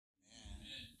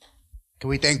Can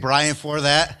we thank Brian for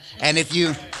that? And if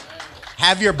you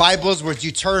have your Bibles, would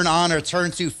you turn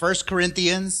to 1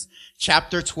 Corinthians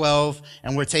chapter 12,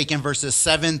 and we're taking verses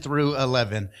 7 through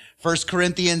 11. 1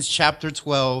 Corinthians chapter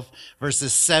 12,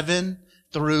 verses 7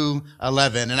 through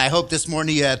 11. And I hope this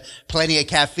morning you had plenty of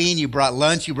caffeine, you brought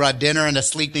lunch, you brought dinner, and a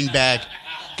sleeping bag,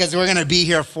 because we're going to be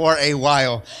here for a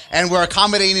while. And we're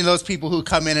accommodating those people who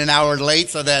come in an hour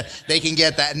late so that they can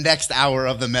get that next hour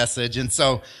of the message. And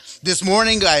so this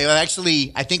morning,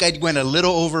 I think I went a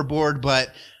little overboard,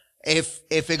 but if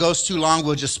it goes too long,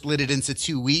 we'll just split it into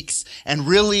 2 weeks. And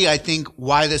really, I think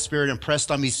why the Spirit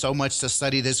impressed on me so much to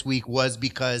study this week was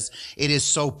because it is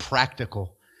so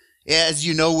practical. As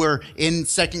you know, we're in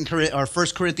 1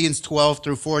 Corinthians 12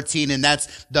 through 14, and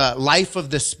that's the life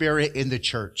of the Spirit in the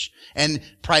church. And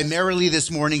primarily this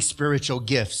morning, spiritual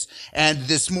gifts. And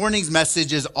this morning's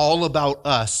message is all about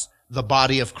us, the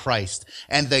body of Christ,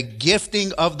 and the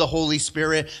gifting of the Holy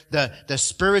Spirit, the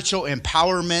spiritual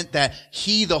empowerment that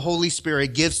the Holy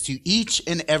Spirit, gives to each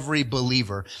and every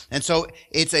believer. And so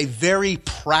it's a very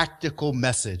practical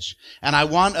message. And I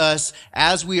want us,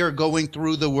 as we are going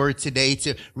through the word today,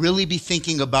 to really be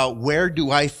thinking about, where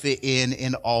do I fit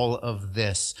in all of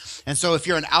this? And so if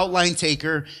you're an outline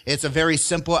taker, it's a very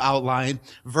simple outline.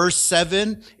 Verse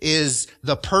 7 is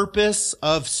the purpose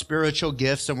of spiritual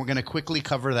gifts, and we're going to quickly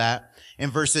cover that. In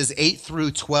verses 8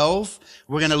 through 12,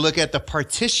 we're going to look at the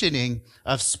partitioning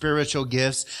of spiritual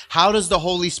gifts. How does the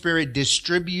Holy Spirit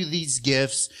distribute these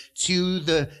gifts to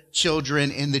the children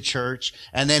in the church?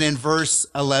 And then in verse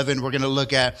 11, we're going to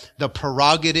look at the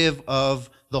prerogative of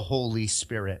the Holy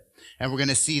Spirit. And we're going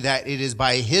to see that it is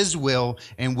by His will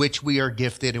in which we are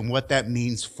gifted and what that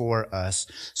means for us.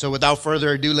 So without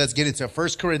further ado, let's get into 1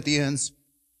 Corinthians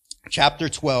chapter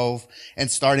 12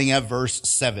 and starting at verse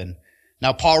 7.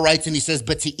 Now, Paul writes and he says,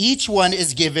 "But to each one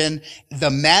is given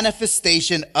the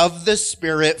manifestation of the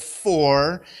Spirit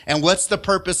for," and what's the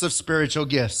purpose of spiritual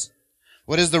gifts?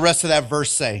 What does the rest of that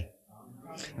verse say?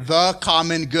 The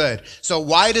common good. So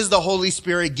why does the Holy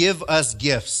Spirit give us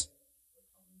gifts?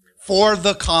 For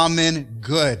the common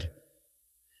good.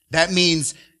 That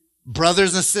means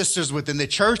brothers and sisters within the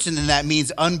church, and then that means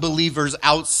unbelievers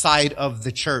outside of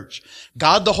the church.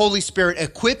 God, the Holy Spirit,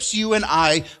 equips you and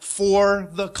I for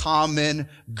the common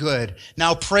good.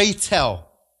 Now, pray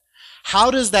tell, how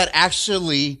does that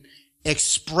actually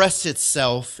express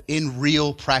itself in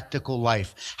real practical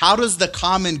life? How does the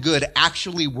common good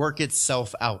actually work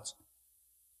itself out?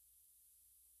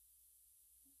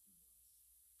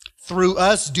 Through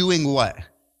us doing what?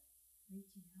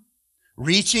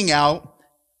 Reaching out.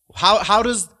 How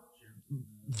does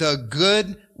the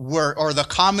good work, or the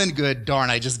common good, darn,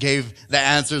 I just gave the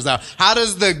answers out. How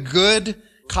does the good,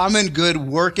 common good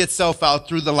work itself out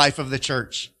through the life of the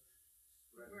church?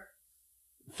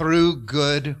 Through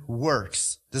good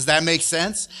works. Does that make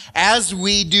sense? As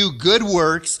we do good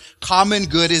works, common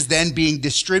good is then being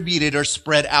distributed or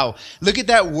spread out. Look at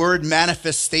that word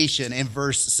manifestation in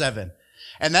verse 7.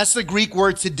 And that's the Greek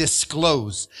word to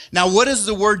disclose. Now, what does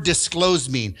the word disclose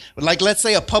mean? Like, let's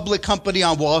say a public company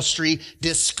on Wall Street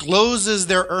discloses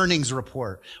their earnings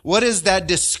report. What does that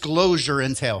disclosure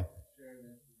entail?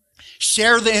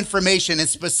 Share the information. And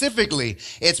specifically,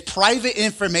 it's private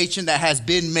information that has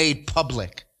been made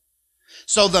public.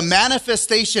 So the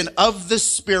manifestation of the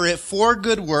Spirit for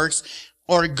good works,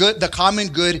 or good, the common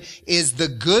good, is the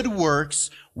good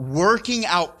works working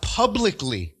out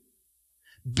publicly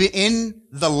in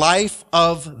the life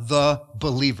of the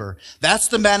believer. That's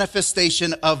the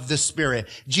manifestation of the Spirit.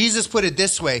 Jesus put it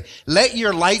this way: "Let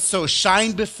your light so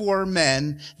shine before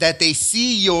men that they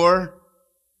see your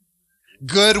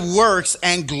good works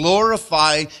and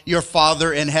glorify your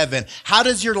Father in heaven." How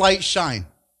does your light shine?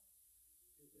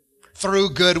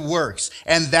 Through good works.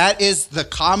 And that is the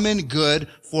common good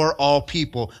for all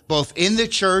people, both in the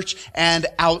church and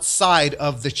outside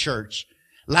of the church.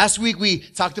 Last week we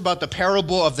talked about the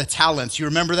parable of the talents. You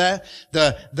remember that?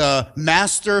 The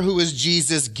master, who is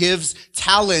Jesus, gives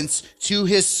talents to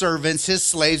his servants, his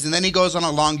slaves, and then he goes on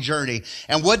a long journey.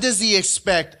 And what does he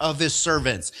expect of his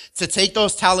servants? To take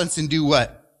those talents and do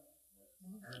what?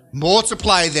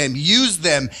 Multiply them, use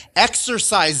them,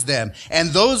 exercise them.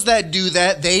 And those that do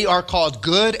that, they are called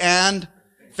good and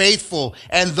faithful.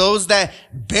 And those that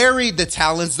buried the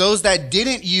talents, those that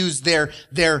didn't use their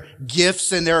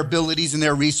gifts and their abilities and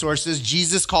their resources,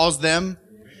 Jesus calls them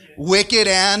wicked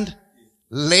and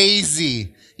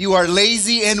lazy. You are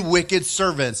lazy and wicked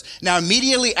servants. Now,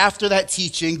 immediately after that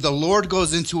teaching, the Lord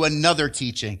goes into another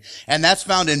teaching, and that's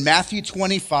found in Matthew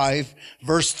 25,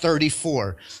 verse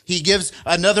 34. He gives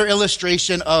another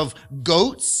illustration of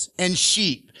goats and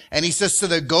sheep. And he says, to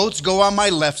the goats, go on my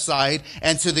left side,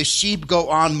 and to the sheep, go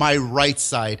on my right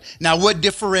side. Now, what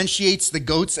differentiates the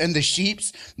goats and the sheep?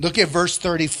 Look at verse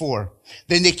 34.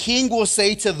 Then the king will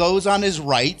say to those on his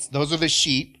right, those are the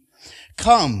sheep,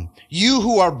 come, you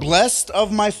who are blessed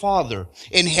of my Father,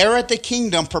 inherit the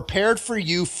kingdom prepared for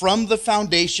you from the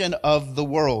foundation of the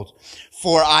world.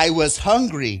 For I was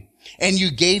hungry, and you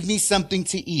gave me something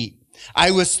to eat.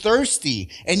 I was thirsty,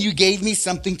 and you gave me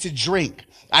something to drink.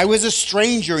 I was a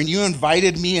stranger and you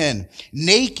invited me in,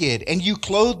 naked and you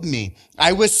clothed me.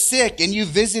 I was sick and you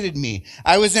visited me.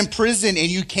 I was in prison and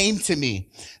you came to me.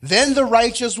 Then the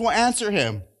righteous will answer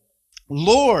him,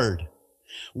 Lord,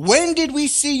 when did we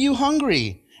see you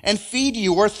hungry and feed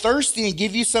you, or thirsty and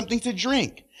give you something to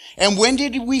drink? And when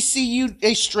did we see you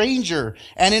a stranger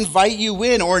and invite you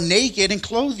in, or naked and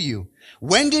clothe you?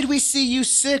 When did we see you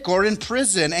sick or in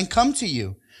prison and come to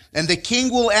you? And the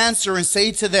king will answer and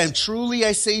say to them, truly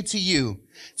I say to you,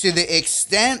 to the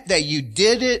extent that you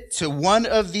did it to one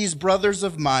of these brothers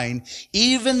of mine,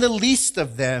 even the least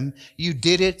of them, you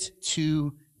did it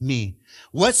to me.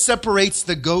 What separates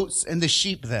the goats and the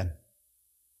sheep then?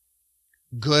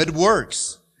 Good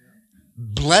works.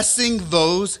 Blessing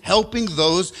those, helping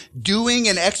those, doing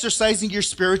and exercising your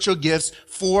spiritual gifts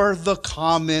for the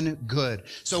common good.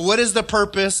 So what is the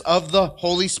purpose of the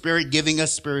Holy Spirit giving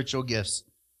us spiritual gifts?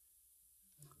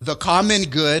 The common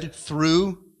good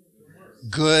through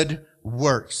good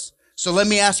works. So let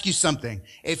me ask you something.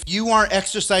 If you aren't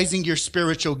exercising your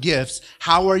spiritual gifts,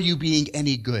 how are you being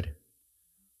any good?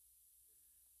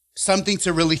 Something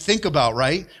to really think about,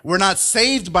 right? We're not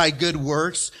saved by good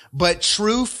works, but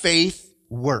true faith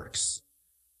works.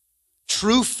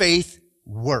 True faith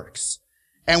works.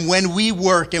 And when we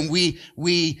work and we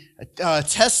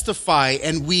testify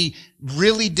and we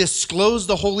really disclose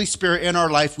the Holy Spirit in our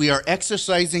life, we are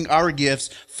exercising our gifts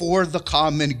for the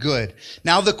common good.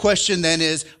 Now the question then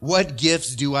is, what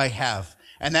gifts do I have?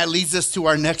 And that leads us to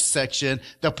our next section,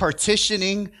 the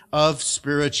partitioning of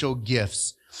spiritual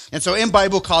gifts. And so in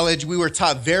Bible college, we were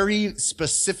taught very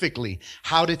specifically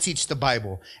how to teach the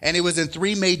Bible. And it was in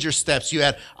three major steps. You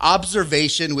had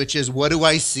observation, which is, what do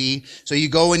I see? So you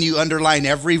go and you underline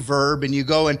every verb, and you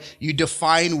go and you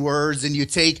define words, and you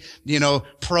take,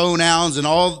 pronouns and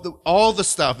all the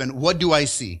stuff. And what do I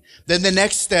see? Then the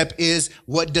next step is,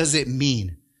 what does it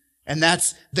mean? And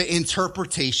that's the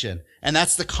interpretation. And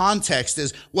that's the context,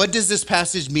 is what does this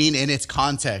passage mean in its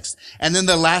context? And then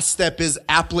the last step is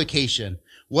application.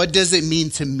 What does it mean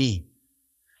to me?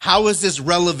 How is this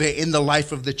relevant in the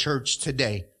life of the church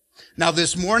today? Now,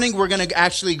 this morning, we're going to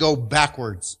actually go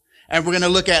backwards, and we're going to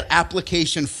look at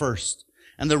application first.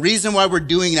 And the reason why we're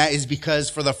doing that is because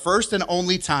for the first and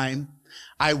only time,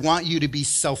 I want you to be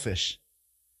selfish.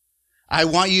 I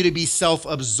want you to be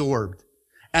self-absorbed.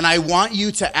 And I want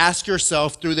you to ask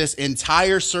yourself through this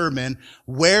entire sermon,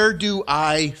 where do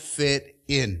I fit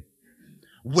in?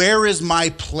 Where is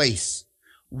my place?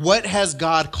 What has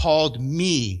God called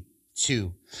me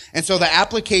to? And so the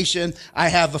application, I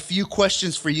have a few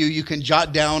questions for you. You can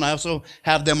jot down. I also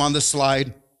have them on the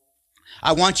slide.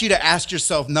 I want you to ask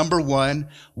yourself, number one,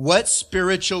 what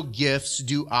spiritual gifts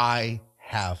do I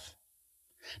have?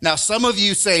 Now, some of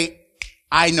you say,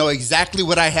 I know exactly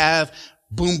what I have.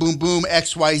 Boom, boom, boom,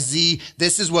 XYZ.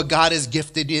 This is what God has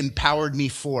gifted, empowered me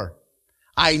for.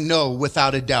 I know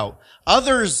without a doubt.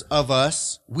 Others of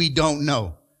us, we don't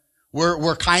know.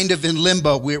 We're kind of in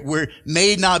limbo. We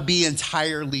may not be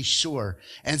entirely sure.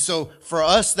 And so for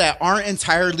us that aren't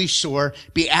entirely sure,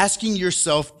 be asking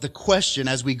yourself the question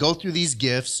as we go through these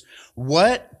gifts,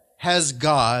 what has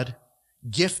God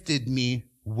gifted me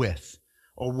with?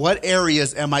 Or what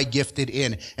areas am I gifted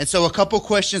in? And so a couple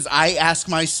questions I ask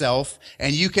myself,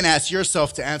 and you can ask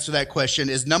yourself to answer that question,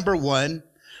 is number one,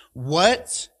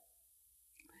 what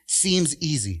seems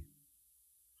easy?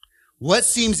 What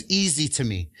seems easy to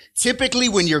me? Typically,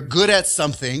 when you're good at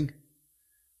something,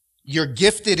 you're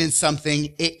gifted in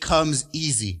something, it comes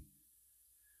easy.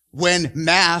 When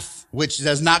math, which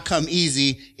does not come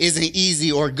easy, isn't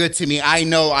easy or good to me, I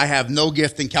know I have no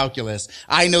gift in calculus.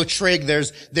 I know trig,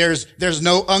 there's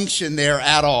no unction there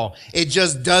at all. It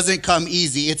just doesn't come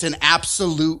easy. It's an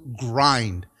absolute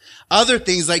grind. Other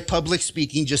things like public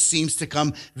speaking just seems to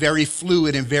come very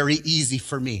fluid and very easy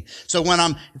for me. So when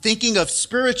I'm thinking of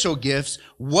spiritual gifts,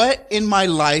 what in my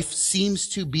life seems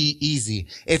to be easy?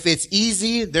 If it's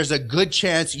easy, there's a good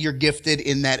chance you're gifted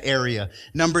in that area.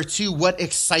 Number two, what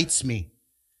excites me?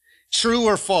 True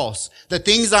or false? The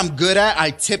things I'm good at,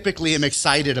 I typically am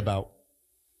excited about.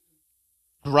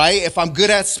 Right? If I'm good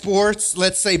at sports,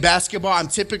 let's say basketball, I'm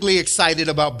typically excited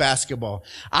about basketball.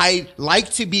 I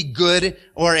like to be good,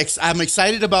 or I'm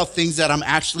excited about things that I'm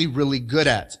actually really good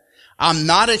at. I'm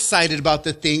not excited about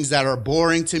the things that are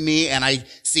boring to me and I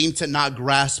seem to not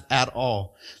grasp at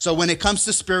all. So when it comes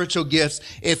to spiritual gifts,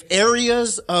 if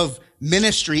areas of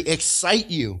ministry excite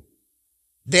you,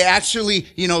 they actually,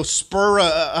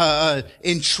 spur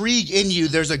intrigue in you,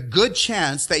 there's a good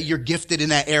chance that you're gifted in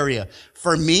that area.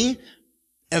 For me,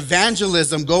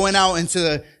 evangelism, going out into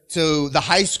the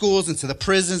high schools, into the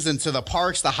prisons, into the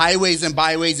parks, the highways and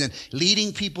byways, and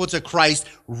leading people to Christ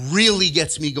really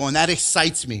gets me going. That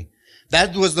excites me.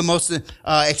 That was the most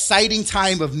exciting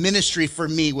time of ministry for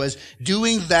me, was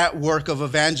doing that work of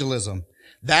evangelism.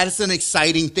 That is an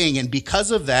exciting thing. And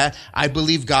because of that, I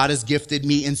believe God has gifted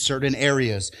me in certain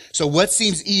areas. So what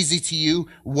seems easy to you?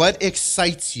 What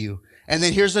excites you? And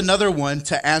then here's another one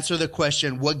to answer the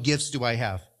question, what gifts do I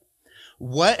have?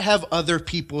 What have other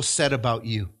people said about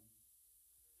you?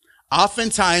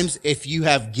 Oftentimes, if you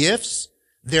have gifts,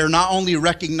 they're not only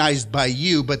recognized by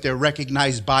you, but they're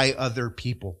recognized by other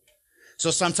people. So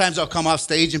sometimes I'll come off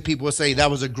stage and people will say, that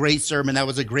was a great sermon. That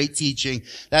was a great teaching.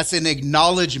 That's an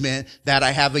acknowledgement that I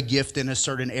have a gift in a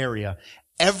certain area.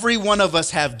 Every one of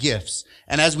us have gifts.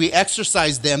 And as we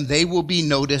exercise them, they will be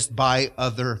noticed by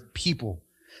other people.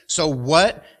 So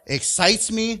what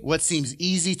excites me, what seems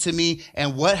easy to me,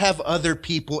 and what have other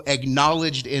people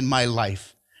acknowledged in my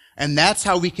life? And that's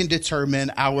how we can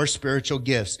determine our spiritual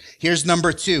gifts. Here's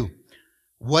number 2.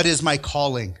 What is my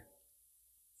calling?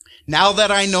 Now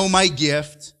that I know my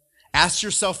gift, ask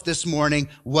yourself this morning,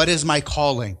 what is my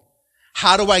calling?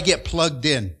 How do I get plugged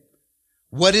in?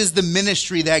 What is the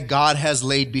ministry that God has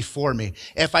laid before me?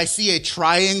 If I see a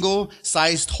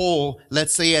triangle-sized hole,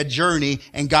 let's say a journey,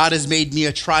 and God has made me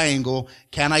a triangle,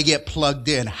 can I get plugged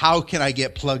in? How can I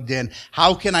get plugged in?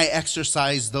 How can I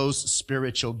exercise those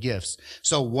spiritual gifts?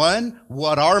 So 1,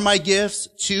 what are my gifts?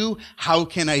 2, how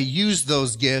can I use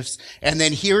those gifts? And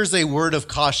then here's a word of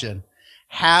caution.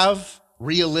 Have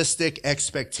realistic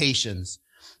expectations.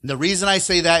 And the reason I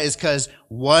say that is because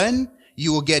 1,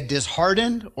 you will get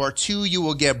disheartened, or 2, you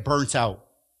will get burnt out.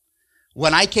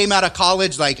 When I came out of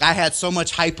college, I had so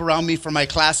much hype around me from my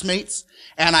classmates,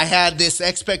 and I had this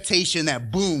expectation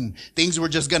that boom, things were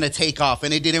just going to take off,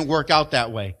 and it didn't work out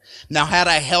that way. Now, had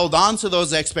I held on to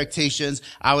those expectations,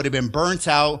 I would have been burnt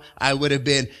out. I would have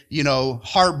been,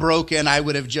 heartbroken. I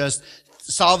would have just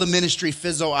saw the ministry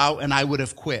fizzle out, and I would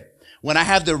have quit. When I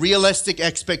have the realistic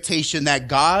expectation that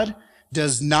God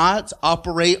does not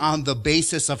operate on the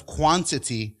basis of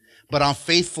quantity, but on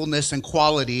faithfulness and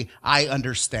quality, I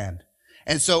understand.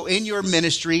 And so in your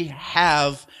ministry,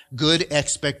 have good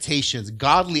expectations,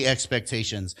 godly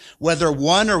expectations. Whether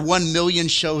 1 or 1 million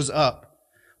shows up,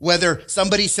 whether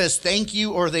somebody says thank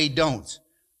you or they don't,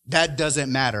 that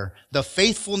doesn't matter. The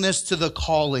faithfulness to the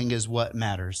calling is what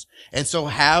matters. And so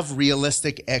have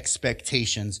realistic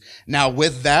expectations. Now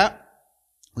with that,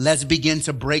 let's begin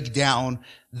to break down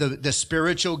the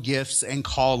spiritual gifts and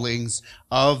callings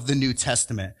of the New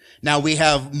Testament. Now we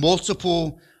have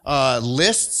multiple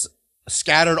lists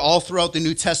scattered all throughout the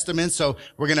New Testament. So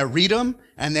we're going to read them.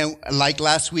 And then like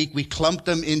last week, we clumped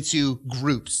them into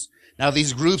groups. Now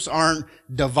these groups aren't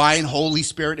divine, Holy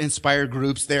Spirit inspired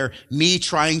groups. They're me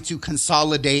trying to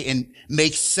consolidate and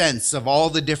make sense of all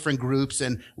the different groups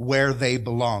and where they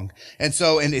belong. And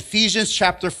so in Ephesians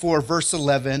chapter 4, verse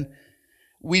 11,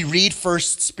 we read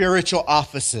first spiritual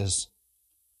offices.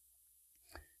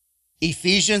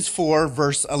 Ephesians 4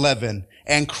 verse 11.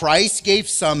 And Christ gave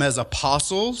some as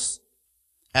apostles,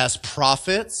 as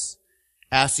prophets,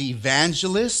 as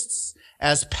evangelists,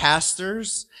 as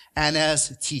pastors, and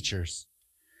as teachers.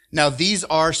 Now these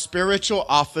are spiritual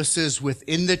offices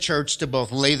within the church to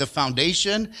both lay the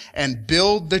foundation and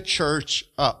build the church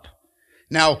up.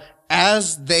 Now,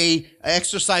 as they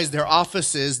exercise their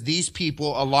offices, these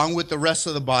people, along with the rest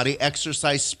of the body,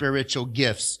 exercise spiritual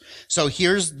gifts. So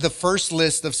here's the first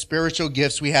list of spiritual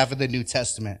gifts we have in the New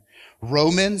Testament.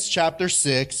 Romans chapter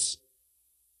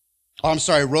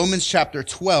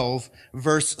 12,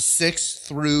 verse 6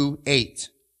 through 8.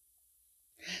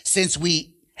 Since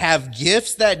we have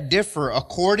gifts that differ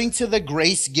according to the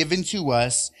grace given to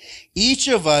us, each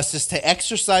of us is to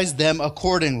exercise them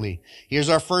accordingly. Here's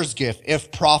our first gift.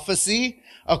 If prophecy,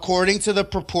 according to the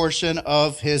proportion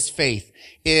of his faith.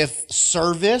 If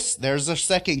service, there's our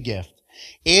second gift.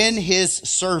 In his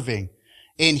serving.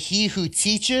 In he who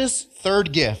teaches,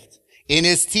 third gift. In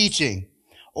his teaching.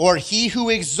 Or he who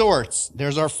exhorts,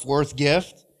 there's our fourth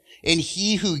gift. In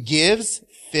he who gives,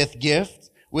 fifth gift.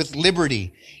 with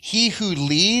liberty. He who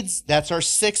leads, that's our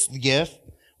sixth gift,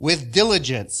 with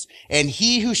diligence. And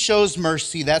he who shows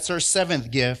mercy, that's our seventh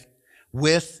gift,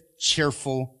 with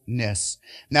cheerfulness.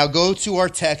 Now go to our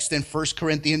text in 1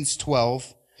 Corinthians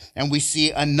 12, and we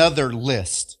see another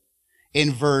list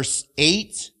in verse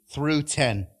 8 through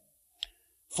 10.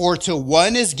 For to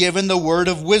one is given the word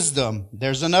of wisdom.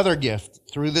 There's another gift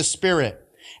through the Spirit.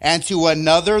 And to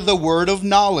another the word of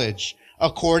knowledge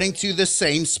according to the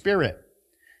same Spirit.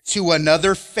 To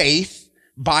another faith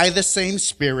by the same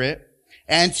Spirit.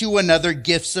 And to another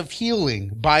gifts of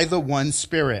healing by the one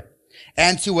Spirit.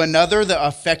 And to another the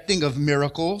effecting of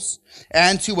miracles,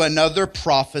 and to another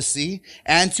prophecy,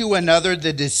 and to another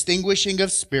the distinguishing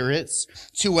of spirits,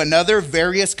 to another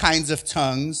various kinds of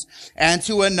tongues, and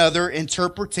to another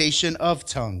interpretation of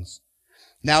tongues.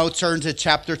 Now turn to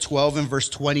chapter 12 and verse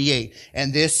 28,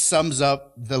 and this sums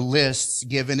up the lists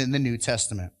given in the New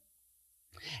Testament.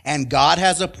 And God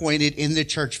has appointed in the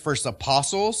church first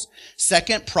apostles,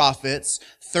 second prophets,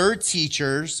 third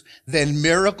teachers, then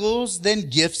miracles, then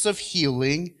gifts of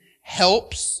healing,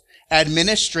 helps,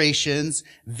 administrations,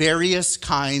 various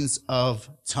kinds of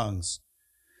tongues.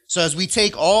 So as we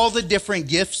take all the different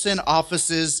gifts and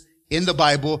offices in the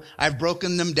Bible, I've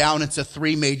broken them down into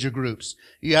three major groups.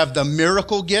 You have the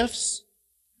miracle gifts,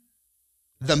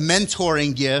 the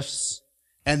mentoring gifts,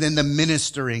 and then the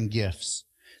ministering gifts.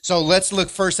 So let's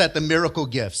look first at the miracle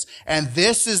gifts. And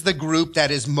this is the group that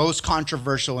is most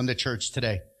controversial in the church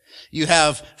today. You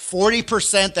have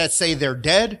 40% that say they're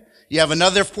dead. You have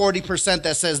another 40%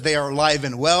 that says they are alive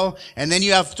and well. And then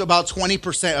you have about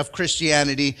 20% of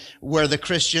Christianity where the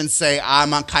Christians say,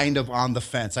 I'm kind of on the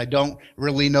fence. I don't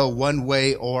really know one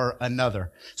way or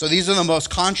another. So these are the most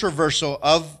controversial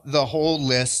of the whole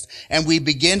list. And we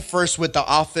begin first with the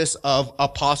office of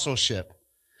apostleship.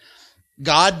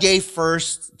 God gave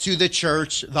first to the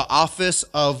church the office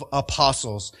of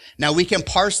apostles. Now we can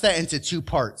parse that into two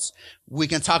parts. We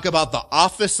can talk about the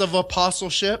office of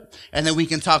apostleship, and then we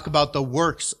can talk about the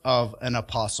works of an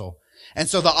apostle. And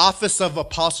so the office of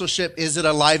apostleship, is it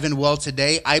alive and well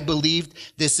today? I believe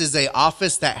this is an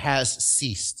office that has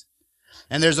ceased.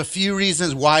 And there's a few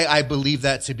reasons why I believe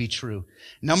that to be true.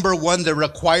 Number one, the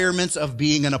requirements of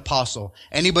being an apostle.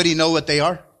 Anybody know what they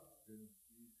are?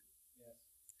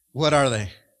 What are they?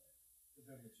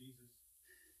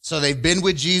 So they've been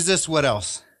with Jesus. What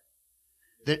else?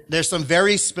 There's some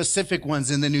very specific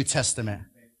ones in the New Testament.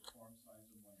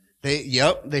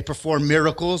 They perform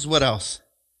miracles. What else?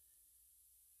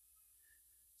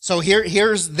 So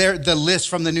here's the list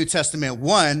from the New Testament.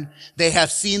 One, they have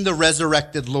seen the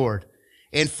resurrected Lord.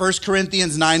 In 1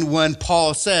 Corinthians 9:1,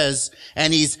 Paul says,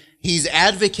 and he's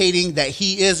advocating that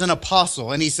he is an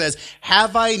apostle. And he says,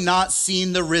 have I not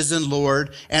seen the risen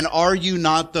Lord? And are you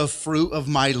not the fruit of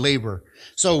my labor?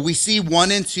 So we see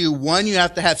 1 and 2. 1, you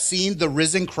have to have seen the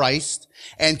risen Christ.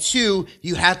 And 2,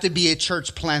 you have to be a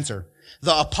church planter.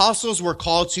 The apostles were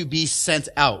called to be sent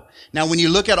out. Now, when you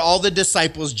look at all the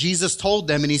disciples, Jesus told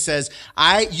them, and he says,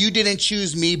 you didn't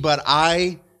choose me, but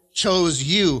I chose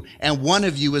you. And one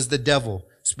of you is the devil.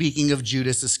 Speaking of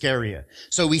Judas Iscariot.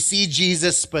 So we see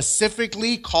Jesus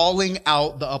specifically calling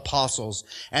out the apostles.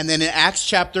 And then in Acts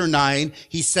chapter 9,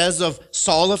 he says of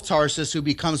Saul of Tarsus, who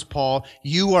becomes Paul,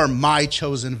 you are my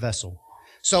chosen vessel.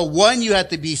 So 1, you have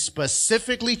to be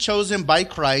specifically chosen by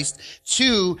Christ.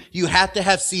 2, you have to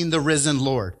have seen the risen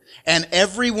Lord. And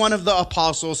every one of the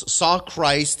apostles saw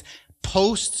Christ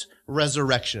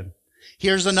post-resurrection.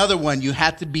 Here's another one. You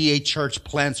have to be a church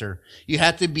planter. You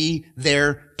have to be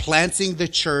there planting the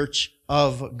church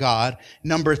of God.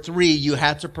 Number 3, you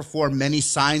have to perform many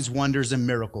signs, wonders, and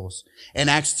miracles. In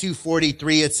Acts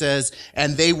 2:43, it says,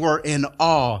 and they were in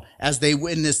awe as they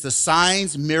witnessed the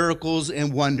signs, miracles,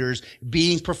 and wonders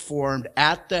being performed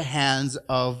at the hands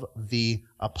of the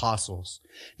apostles.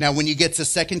 Now, when you get to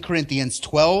 2 Corinthians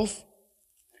 12,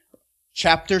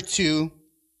 chapter 2,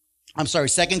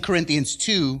 2 Corinthians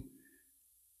 2,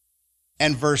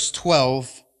 and verse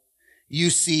 12, you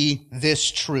see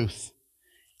this truth.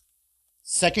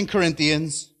 2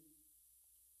 Corinthians.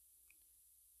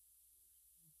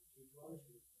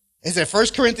 Is it 1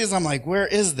 Corinthians? I'm like, where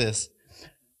is this?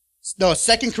 No,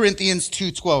 2 Corinthians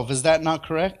 2:12. Is that not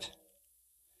correct?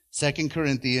 2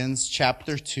 Corinthians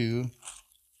chapter 2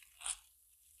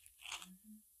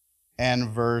 and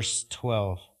verse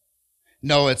 12.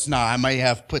 No, it's not. I might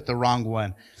have put the wrong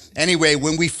one. Anyway,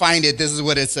 when we find it, this is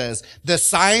what it says. The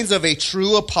signs of a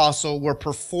true apostle were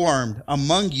performed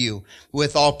among you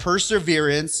with all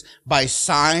perseverance by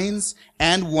signs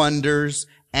and wonders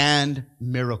and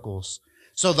miracles.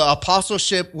 So the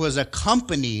apostleship was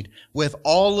accompanied with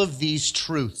all of these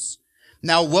truths.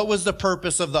 Now, what was the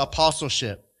purpose of the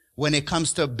apostleship when it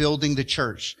comes to building the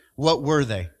church? What were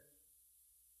they?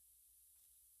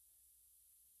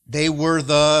 They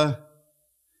were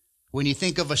when you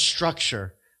think of a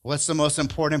structure, what's the most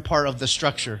important part of the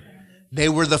structure? They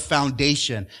were the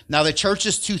foundation. Now, the church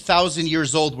is 2,000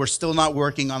 years old. We're still not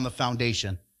working on the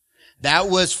foundation. That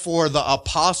was for the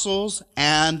apostles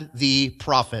and the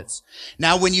prophets.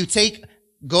 Now, when you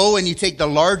go and you take the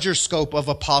larger scope of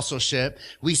apostleship,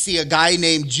 we see a guy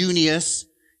named Junius.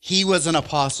 He was an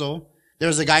apostle.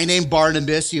 There's a guy named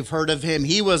Barnabas. You've heard of him.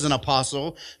 He was an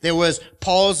apostle. There was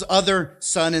Paul's other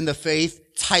son in the faith,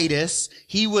 Titus.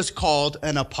 He was called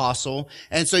an apostle.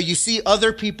 And so you see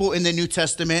other people in the New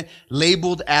Testament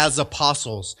labeled as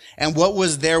apostles. And what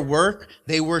was their work?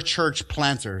 They were church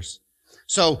planters.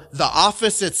 So the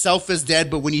office itself is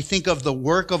dead, but when you think of the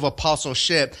work of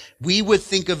apostleship, we would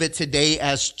think of it today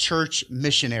as church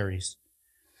missionaries.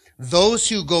 Those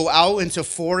who go out into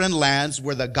foreign lands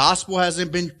where the gospel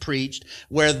hasn't been preached,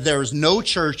 where there's no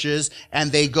churches,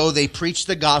 and they preach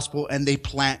the gospel, and they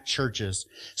plant churches.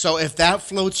 So if that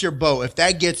floats your boat, if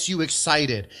that gets you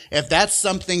excited, if that's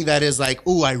something that is like,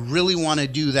 ooh, I really want to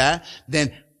do that,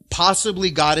 then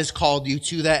possibly God has called you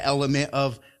to that element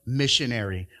of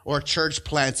missionary or church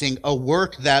planting, a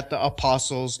work that the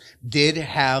apostles did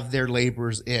have their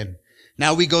labors in.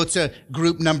 Now we go to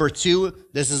group number 2.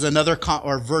 This is another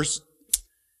verse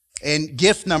and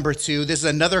gift number 2. This is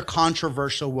another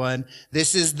controversial one.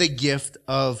 This is the gift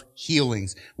of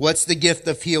healings. What's the gift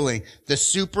of healing? The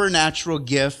supernatural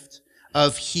gift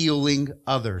of healing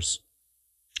others.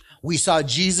 We saw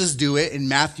Jesus do it in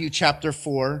Matthew chapter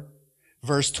 4,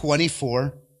 verse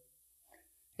 24.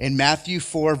 In Matthew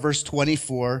 4, verse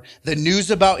 24, the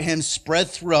news about him spread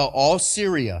throughout all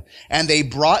Syria, and they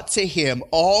brought to him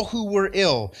all who were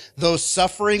ill, those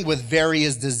suffering with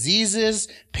various diseases,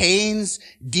 pains,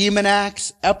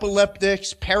 demoniacs,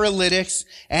 epileptics, paralytics,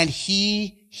 and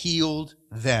he healed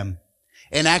them.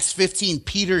 In Acts 15,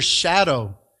 Peter's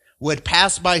shadow would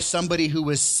pass by somebody who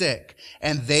was sick,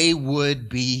 and they would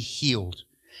be healed.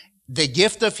 The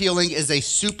gift of healing is a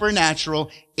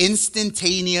supernatural,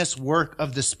 instantaneous work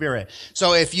of the Spirit.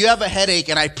 So if you have a headache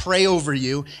and I pray over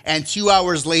you and 2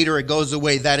 hours later it goes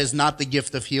away, that is not the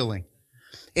gift of healing.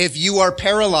 If you are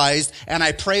paralyzed and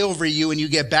I pray over you and you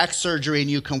get back surgery and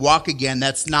you can walk again,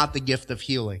 that's not the gift of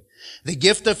healing. The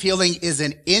gift of healing is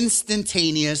an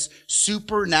instantaneous,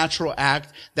 supernatural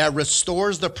act that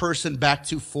restores the person back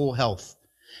to full health.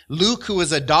 Luke, who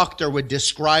is a doctor, would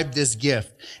describe this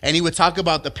gift, and he would talk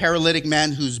about the paralytic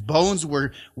man whose bones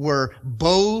were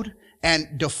bowed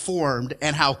and deformed,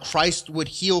 and how Christ would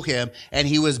heal him, and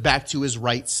he was back to his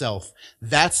right self.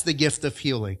 That's the gift of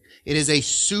healing. It is a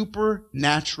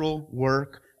supernatural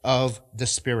work of the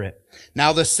Spirit.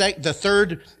 Now, the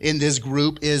third in this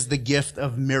group is the gift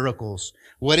of miracles.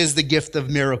 What is the gift of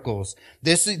miracles?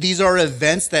 These are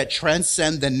events that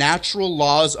transcend the natural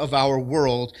laws of our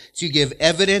world to give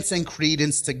evidence and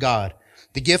credence to God.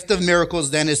 The gift of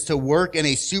miracles then is to work in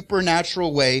a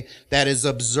supernatural way that is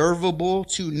observable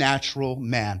to natural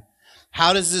man.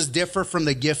 How does this differ from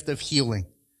the gift of healing?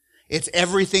 It's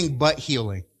everything but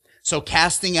healing. So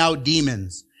casting out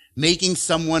demons, making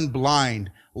someone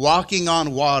blind, walking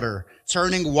on water,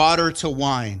 turning water to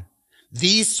wine.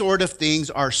 These sort of things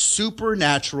are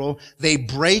supernatural. They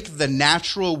break the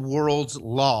natural world's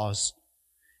laws,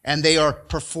 and they are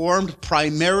performed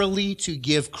primarily to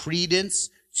give credence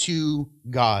to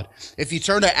God. If you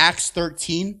turn to Acts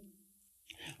 13,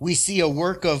 we see a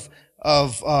work of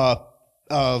Paul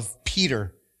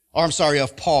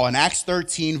in Acts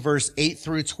 13, verse 8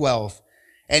 through 12.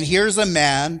 And here's a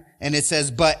man, and it says,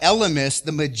 but Elymas,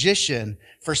 the magician,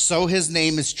 for so his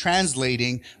name is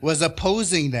translating, was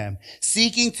opposing them,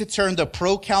 seeking to turn the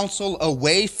proconsul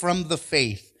away from the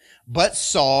faith. But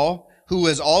Saul, who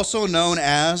is also known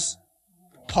as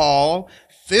Paul,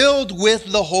 filled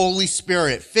with the Holy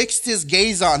Spirit, fixed his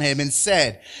gaze on him and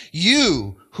said,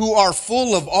 you who are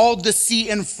full of all deceit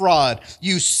and fraud,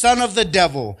 you son of the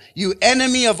devil, you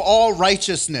enemy of all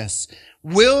righteousness,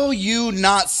 will you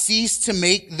not cease to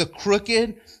make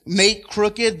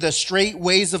crooked the straight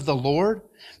ways of the Lord?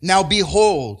 Now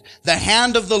behold, the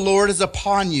hand of the Lord is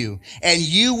upon you, and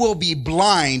you will be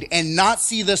blind and not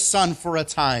see the sun for a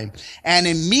time. And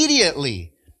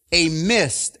immediately a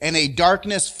mist and a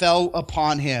darkness fell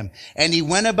upon him, and he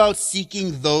went about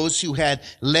seeking those who had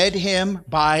led him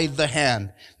by the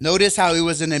hand. Notice how it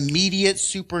was an immediate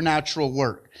supernatural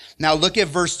work. Now look at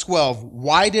verse 12.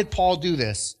 Why did Paul do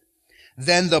this?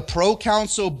 Then the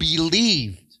proconsul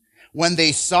believed when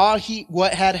they saw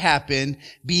what had happened,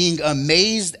 being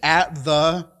amazed at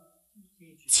the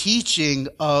teaching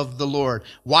of the Lord.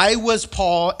 Why was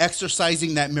Paul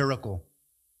exercising that miracle?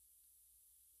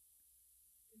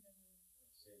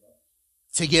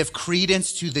 To give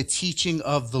credence to the teaching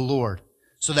of the Lord,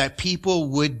 so that people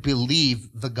would believe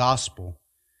the gospel.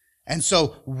 And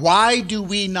so why do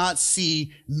we not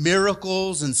see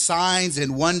miracles and signs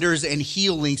and wonders and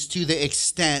healings to the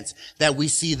extent that we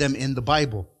see them in the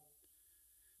Bible?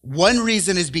 One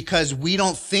reason is because we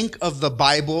don't think of the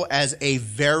Bible as a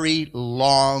very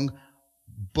long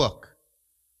book.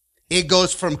 It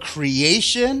goes from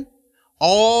creation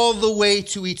all the way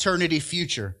to eternity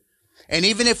future. And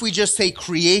even if we just take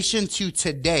creation to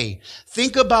today,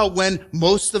 think about when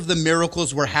most of the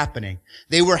miracles were happening.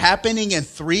 They were happening in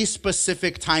 3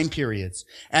 specific time periods,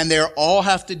 and they all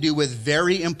have to do with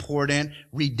very important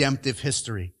redemptive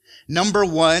history. Number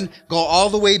 1, go all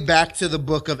the way back to the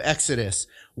book of Exodus.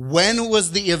 When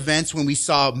was the events when we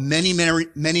saw many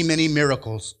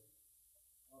miracles?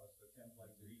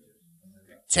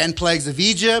 10 plagues of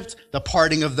Egypt, the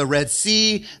parting of the Red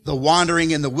Sea, the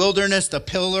wandering in the wilderness, the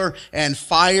pillar and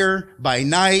fire by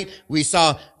night. We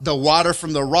saw the water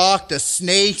from the rock, the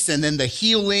snakes, and then the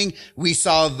healing. We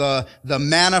saw the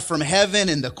manna from heaven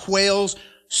and the quails.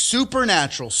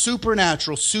 Supernatural.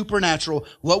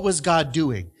 What was God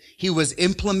doing? He was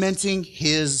implementing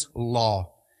his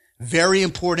law. Very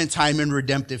important time in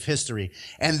redemptive history.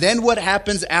 And then what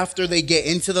happens after they get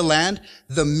into the land?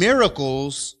 The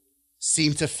miracles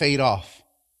seem to fade off.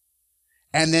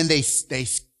 And then they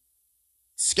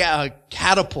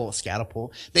catapult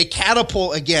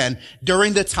again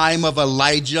during the time of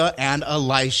Elijah and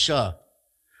Elisha.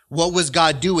 What was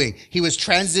God doing? He was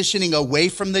transitioning away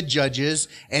from the judges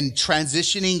and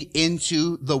transitioning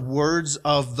into the words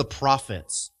of the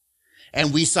prophets.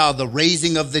 And we saw the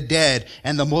raising of the dead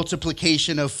and the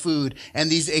multiplication of food and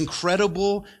these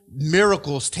incredible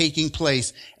miracles taking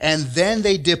place. And then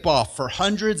they dip off for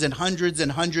hundreds and hundreds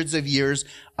and hundreds of years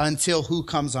until who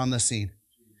comes on the scene?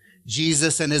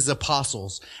 Jesus and his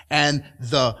apostles. And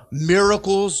the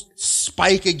miracles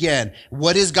spike again.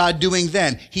 What is God doing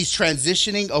then? He's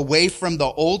transitioning away from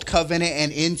the old covenant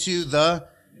and into the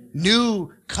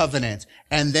new covenant.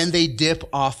 And then they dip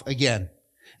off again.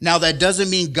 Now, that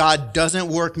doesn't mean God doesn't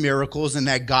work miracles and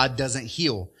that God doesn't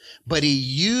heal, but he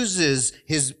uses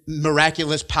his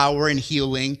miraculous power and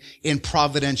healing in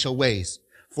providential ways.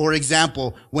 For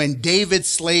example, when David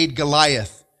slayed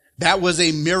Goliath, that was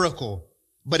a miracle,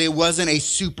 but it wasn't a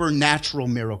supernatural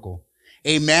miracle.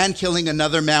 A man killing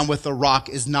another man with a rock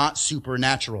is not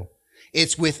supernatural.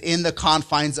 It's within the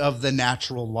confines of the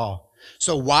natural law.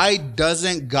 So why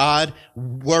doesn't God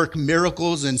work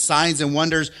miracles and signs and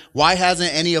wonders? Why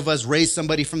hasn't any of us raised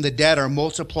somebody from the dead or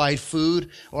multiplied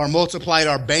food or multiplied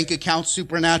our bank accounts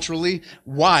supernaturally?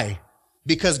 Why?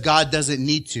 Because God doesn't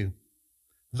need to.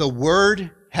 The word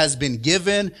has been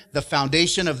given, the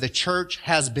foundation of the church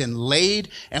has been laid,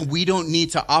 and we don't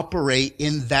need to operate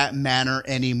in that manner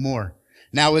anymore.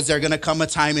 Now, is there going to come a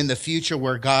time in the future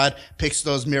where God picks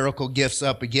those miracle gifts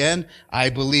up again? I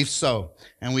believe so.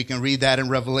 And we can read that in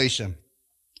Revelation.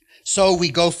 So we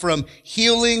go from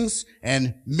healings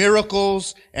and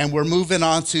miracles, and we're moving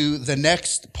on to the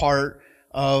next part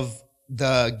of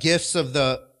the gifts of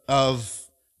the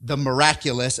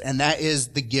miraculous, and that is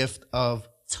the gift of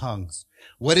tongues.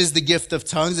 What is the gift of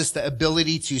tongues? It's the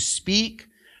ability to speak,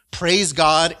 praise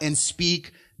God, and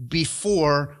speak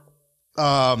before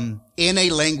in a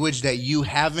language that you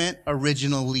haven't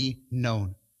originally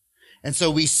known. And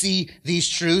so we see these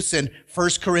truths in 1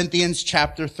 Corinthians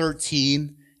chapter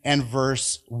 13 and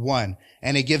verse 1.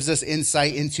 And it gives us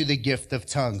insight into the gift of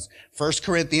tongues. 1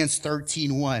 Corinthians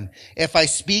 13:1. If I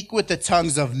speak with the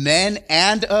tongues of men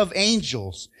and of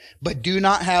angels, but do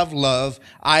not have love,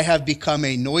 I have become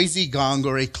a noisy gong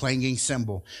or a clanging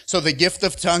cymbal. So the gift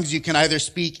of tongues, you can either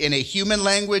speak in a human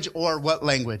language or what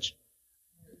language?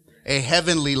 A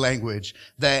heavenly language,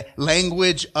 the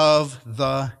language of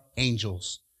the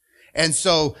angels. And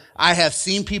so I have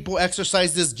seen people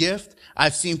exercise this gift.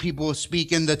 I've seen people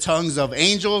speak in the tongues of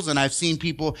angels, and I've seen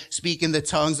people speak in the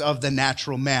tongues of the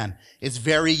natural man. It's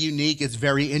very unique. It's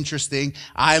very interesting.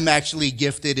 I'm actually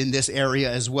gifted in this area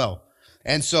as well.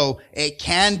 And so it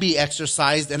can be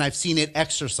exercised, and I've seen it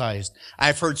exercised.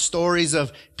 I've heard stories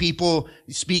of people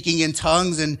speaking in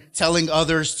tongues and telling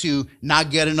others to not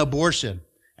get an abortion.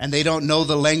 And they don't know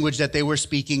the language that they were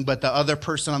speaking, but the other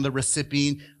person on the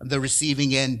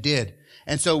receiving end did.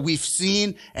 And so we've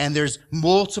seen, and there's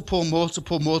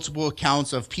multiple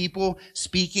accounts of people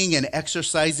speaking and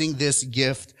exercising this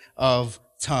gift of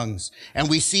tongues.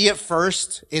 And we see it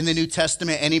first in the New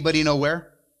Testament. Anybody know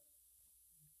where?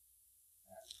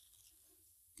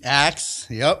 Acts.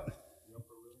 Yep.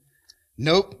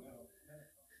 Nope.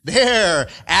 There,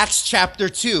 Acts chapter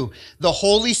 2. The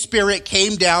Holy Spirit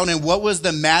came down, and what was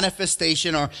the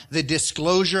manifestation or the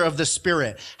disclosure of the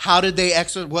Spirit?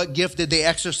 What gift did they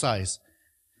exercise?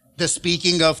 The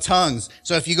speaking of tongues.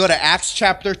 So if you go to Acts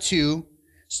chapter 2,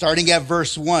 starting at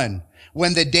verse 1.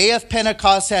 When the day of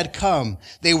Pentecost had come,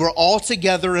 they were all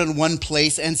together in one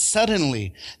place, and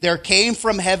suddenly there came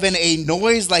from heaven a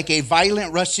noise like a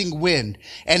violent rushing wind,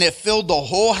 and it filled the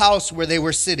whole house where they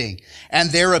were sitting. And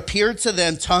there appeared to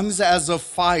them tongues as of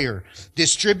fire,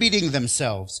 distributing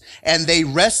themselves, and they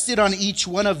rested on each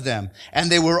one of them.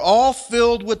 And they were all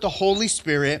filled with the Holy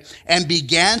Spirit, and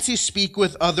began to speak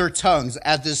with other tongues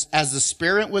as the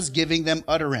Spirit was giving them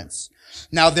utterance.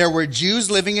 Now there were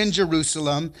Jews living in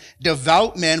Jerusalem,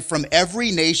 devout men from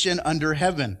every nation under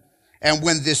heaven. And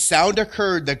when this sound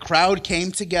occurred, the crowd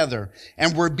came together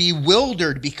and were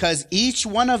bewildered because each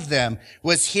one of them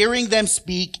was hearing them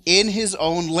speak in his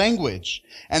own language.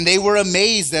 And they were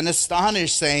amazed and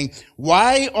astonished, saying,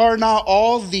 why are not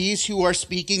all these who are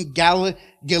speaking Galileans?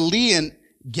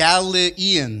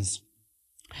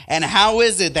 And how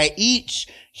is it that each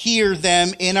hear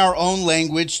them in our own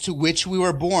language to which we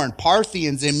were born?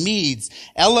 Parthians and Medes,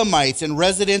 Elamites and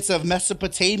residents of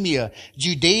Mesopotamia,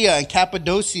 Judea and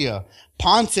Cappadocia,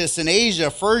 Pontus and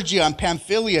Asia, Phrygia and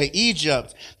Pamphylia,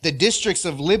 Egypt, the districts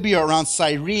of Libya around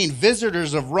Cyrene,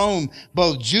 visitors of Rome,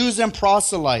 both Jews and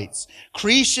proselytes,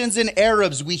 Cretians and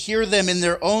Arabs, we hear them in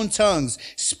their own tongues,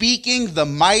 speaking the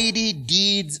mighty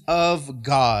deeds of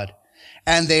God.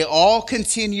 And they all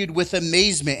continued with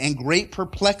amazement and great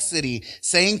perplexity,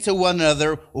 saying to one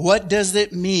another, what does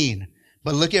it mean?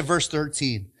 But look at verse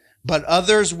 13. But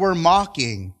others were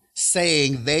mocking,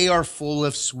 saying they are full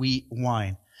of sweet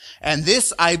wine. And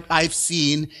this I've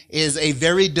seen is a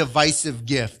very divisive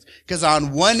gift. Because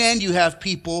on one end you have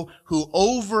people who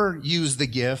overuse the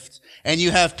gift, and you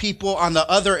have people on the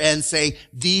other end saying,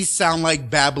 these sound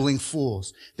like babbling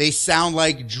fools. They sound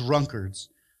like drunkards.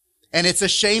 And it's a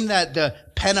shame that the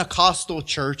Pentecostal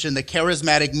church and the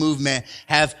charismatic movement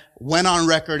have went on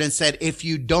record and said, if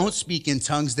you don't speak in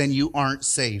tongues, then you aren't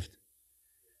saved.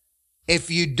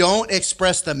 If you don't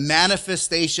express the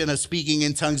manifestation of speaking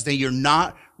in tongues, then you're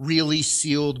not really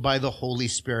sealed by the Holy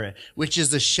Spirit, which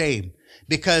is a shame,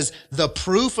 because the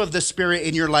proof of the Spirit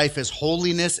in your life is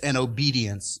holiness and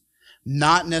obedience,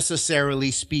 not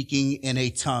necessarily speaking in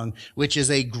a tongue, which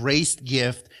is a graced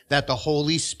gift that the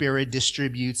Holy Spirit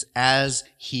distributes as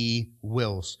he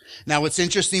wills. Now, it's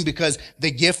interesting because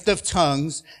the gift of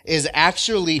tongues is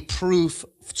actually proof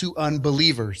to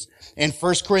unbelievers. In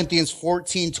 1 Corinthians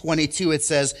 14:22, it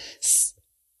says,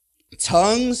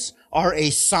 tongues are a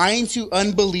sign to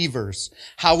unbelievers.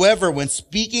 However, when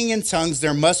speaking in tongues,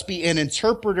 there must be an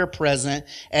interpreter present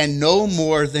and no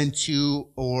more than 2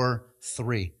 or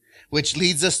 3. Which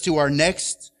leads us to our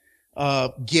next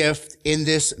gift in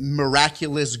this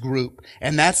miraculous group,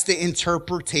 and that's the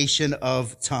interpretation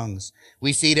of tongues.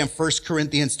 We see it in 1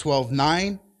 Corinthians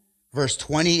 12:9, verse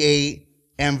 28,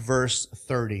 and verse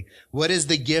 30. What is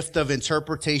the gift of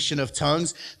interpretation of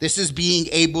tongues? This is being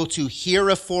able to hear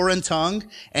a foreign tongue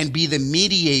and be the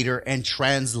mediator and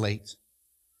translate.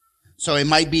 So it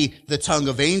might be the tongue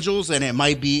of angels and it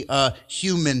might be a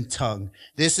human tongue.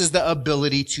 This is the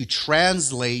ability to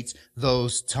translate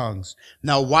those tongues.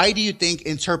 Now, why do you think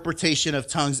interpretation of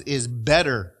tongues is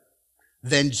better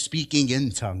than speaking in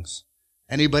tongues?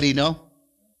 Anybody know?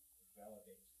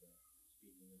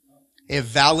 It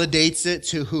validates it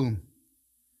to whom?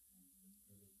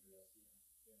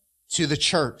 To the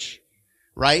church,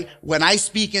 right? When I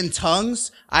speak in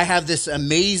tongues, I have this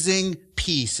amazing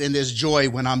peace and this joy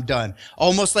when I'm done.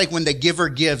 Almost like when the giver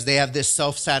gives, they have this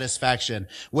self-satisfaction.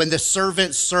 When the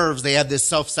servant serves, they have this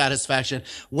self-satisfaction.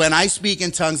 When I speak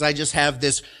in tongues, I just have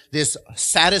this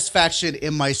satisfaction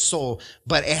in my soul,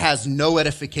 but it has no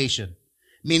edification.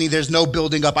 Meaning there's no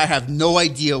building up. I have no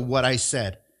idea what I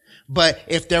said. But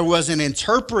if there was an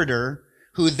interpreter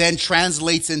who then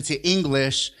translates into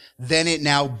English, then it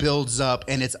now builds up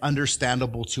and it's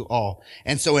understandable to all.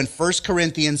 And so in 1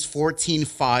 Corinthians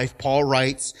 14:5, Paul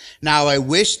writes, now I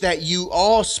wish that you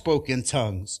all spoke in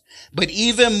tongues, but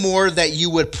even more that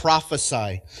you would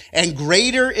prophesy. And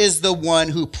greater is the one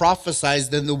who prophesies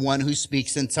than the one who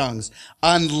speaks in tongues,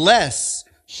 unless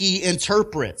he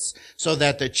interprets, so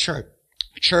that the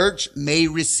church may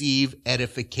receive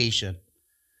edification.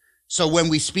 So when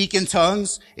we speak in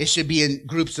tongues, it should be in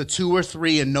groups of 2 or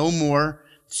 3 and no more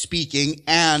speaking,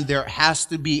 and there has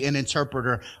to be an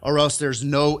interpreter or else there's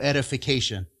no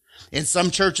edification. In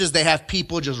some churches, they have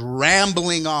people just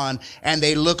rambling on and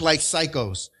they look like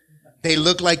psychos. They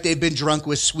look like they've been drunk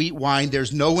with sweet wine.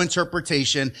 There's no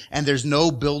interpretation and there's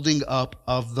no building up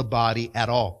of the body at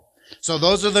all. So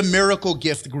those are the miracle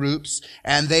gift groups,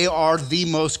 and they are the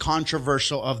most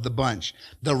controversial of the bunch.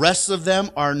 The rest of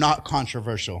them are not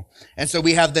controversial. And so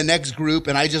we have the next group,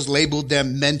 and I just labeled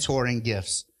them mentoring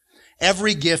gifts.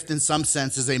 Every gift in some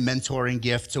sense is a mentoring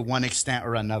gift to one extent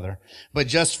or another. But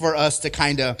just for us to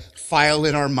kind of file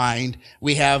in our mind,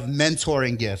 we have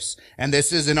mentoring gifts. And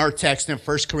this is in our text in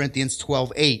 1 Corinthians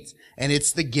 12:8. And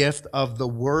it's the gift of the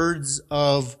words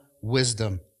of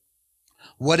wisdom.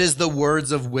 What is the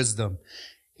words of wisdom?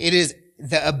 It is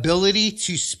the ability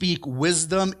to speak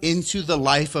wisdom into the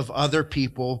life of other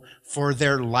people for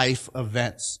their life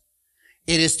events.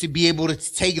 It is to be able to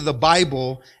take the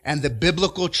Bible and the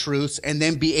biblical truths and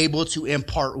then be able to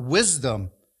impart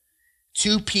wisdom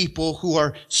to people who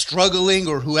are struggling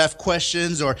or who have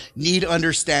questions or need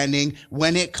understanding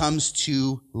when it comes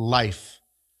to life.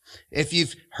 If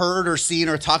you've heard or seen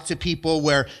or talked to people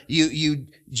where you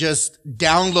just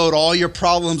download all your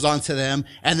problems onto them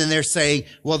and then they're saying,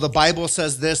 well, the Bible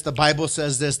says this, the Bible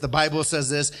says this, the Bible says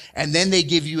this, and then they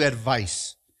give you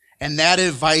advice. And that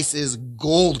advice is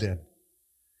golden.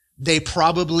 They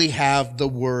probably have the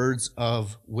words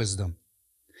of wisdom.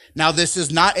 Now, this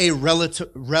is not a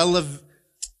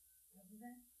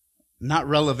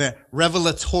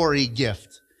revelatory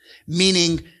gift,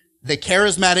 meaning the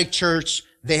charismatic church,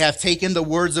 they have taken the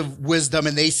words of wisdom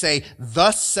and they say,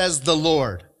 thus says the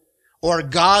Lord, or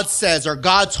God says, or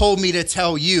God told me to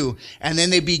tell you, and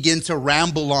then they begin to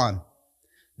ramble on.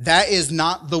 That is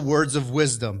not the words of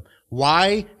wisdom.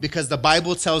 Why? Because the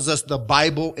Bible tells us the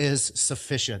Bible is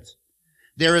sufficient.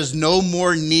 There is no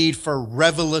more need for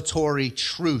revelatory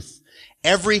truth.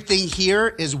 Everything here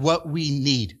is what we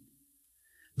need.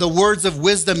 The words of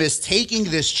wisdom is taking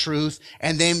this truth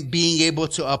and then being able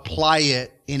to apply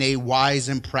it in a wise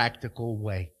and practical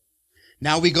way.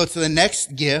 Now we go to the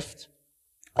next gift.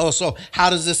 Also, how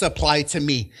does this apply to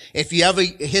me? If you have a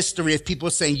history of people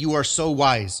saying you are so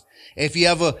wise, if you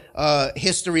have a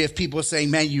history of people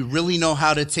saying, man, you really know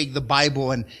how to take the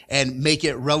Bible and make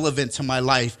it relevant to my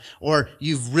life, or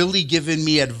you've really given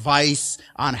me advice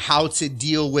on how to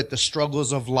deal with the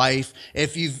struggles of life.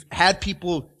 If you've had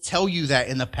people tell you that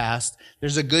in the past,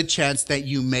 there's a good chance that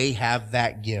you may have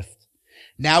that gift.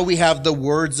 Now we have the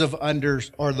words of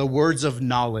the words of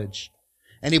knowledge.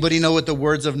 Anybody know what the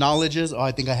words of knowledge is? Oh,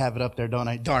 I think I have it up there, don't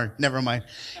I? Darn, never mind.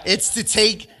 It's to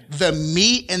take the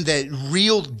meat and the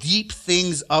real deep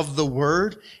things of the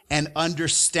word and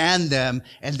understand them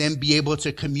and then be able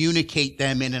to communicate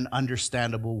them in an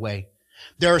understandable way.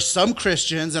 There are some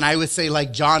Christians, and I would say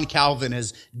like John Calvin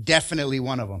is definitely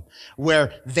one of them,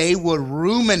 where they would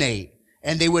ruminate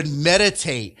and they would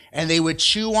meditate and they would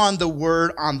chew on the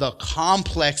word on the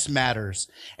complex matters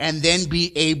and then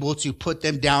be able to put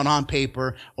them down on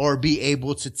paper or be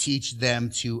able to teach them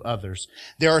to others.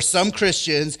 There are some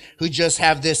Christians who just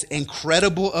have this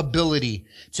incredible ability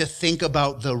to think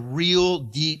about the real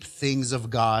deep things of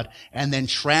God and then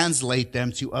translate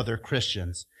them to other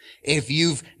Christians. If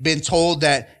you've been told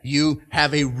that you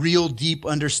have a real deep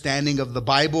understanding of the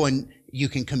Bible and you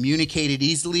can communicate it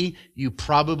easily, you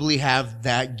probably have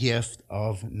that gift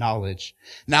of knowledge.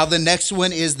 Now, the next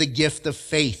one is the gift of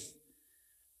faith.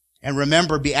 And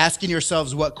remember, be asking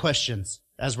yourselves what questions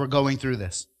as we're going through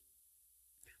this.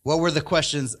 What were the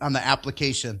questions on the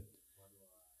application?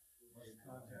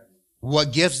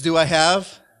 What gifts do I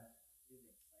have?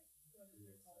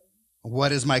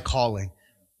 What is my calling?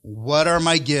 What are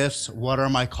my gifts? What are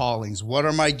my callings? What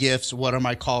are my gifts? What are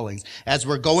my callings? As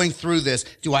we're going through this,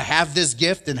 do I have this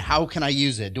gift and how can I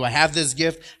use it? Do I have this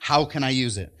gift? How can I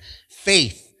use it?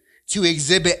 Faith, to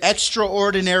exhibit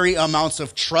extraordinary amounts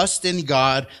of trust in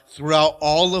God throughout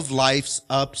all of life's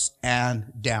ups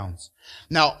and downs.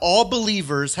 Now, all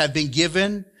believers have been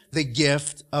given the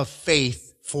gift of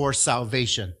faith for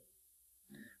salvation.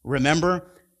 Remember,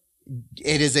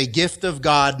 it is a gift of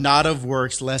God, not of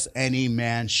works, lest any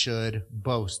man should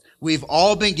boast. We've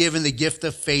all been given the gift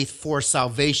of faith for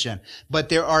salvation, but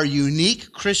there are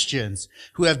unique Christians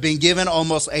who have been given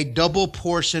almost a double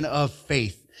portion of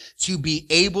faith to be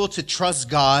able to trust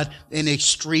God in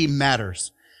extreme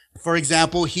matters. For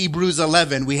example, Hebrews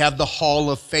 11, we have the hall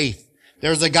of faith.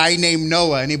 There's a guy named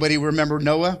Noah. Anybody remember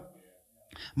Noah?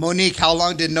 Monique, how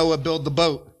long did Noah build the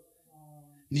boat?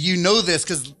 You know this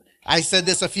because I said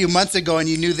this a few months ago and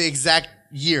you knew the exact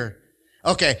year.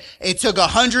 Okay. It took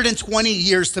 120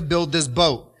 years to build this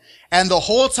boat. And the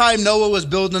whole time Noah was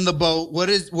building the boat,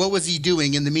 what was he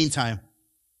doing in the meantime?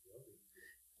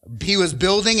 He was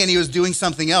building and he was doing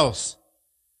something else.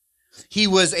 He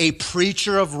was a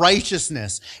preacher of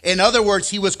righteousness. In other words,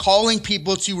 he was calling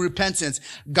people to repentance.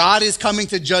 God is coming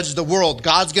to judge the world.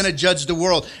 God's going to judge the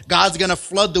world. God's going to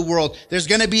flood the world. There's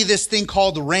going to be this thing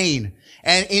called rain.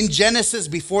 And in Genesis,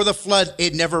 before the flood,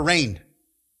 it never rained.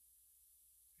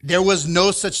 There was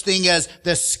no such thing as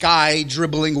the sky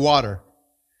dribbling water.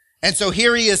 And so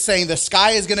here he is saying the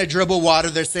sky is going to dribble water.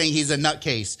 They're saying he's a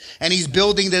nutcase. And he's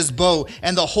building this boat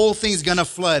and the whole thing's going to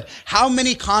flood. How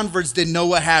many converts did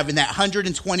Noah have in that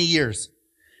 120 years?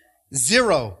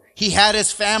 0. He had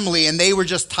his family and they were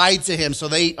just tied to him. So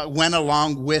they went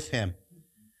along with him.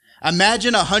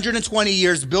 Imagine 120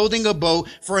 years building a boat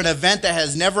for an event that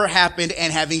has never happened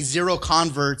and having 0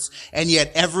 converts. And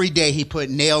yet every day he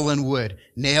put nail in wood,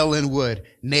 nail in wood,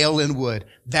 nail in wood.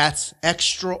 That's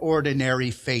extraordinary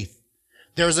faith.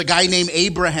 There's a guy named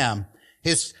Abraham.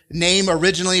 His name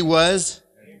originally was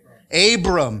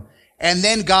Abram. And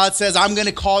then God says, I'm going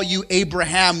to call you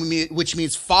Abraham, which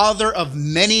means father of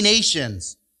many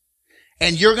nations.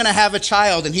 And you're going to have a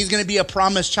child, and he's going to be a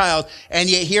promised child. And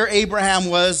yet here Abraham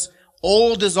was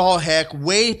old as all heck,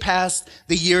 way past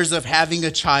the years of having a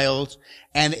child.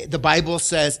 And the Bible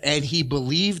says, and he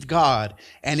believed God,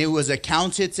 and it was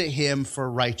accounted to him for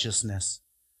righteousness.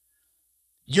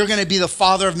 You're going to be the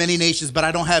father of many nations, but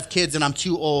I don't have kids and I'm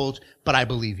too old, but I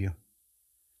believe you.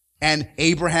 And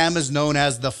Abraham is known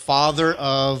as the father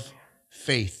of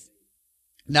faith.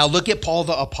 Now look at Paul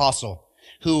the apostle,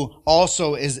 who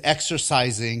also is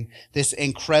exercising this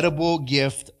incredible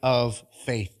gift of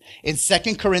faith. In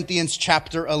 2 Corinthians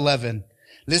chapter 11,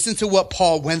 listen to what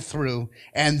Paul went through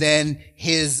and then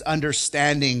his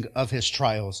understanding of his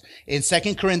trials. In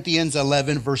 2 Corinthians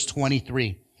 11, verse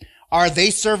 23, are they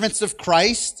servants of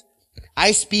Christ?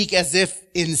 I speak as if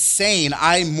insane,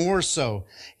 I more so.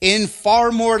 In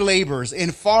far more labors,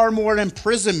 in far more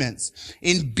imprisonments,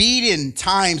 in beaten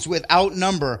times without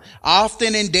number,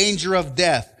 often in danger of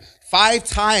death. 5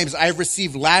 times I've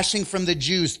received lashing from the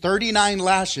Jews, 39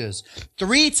 lashes.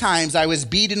 3 times I was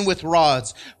beaten with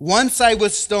rods. Once I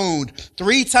was stoned.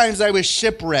 3 times I was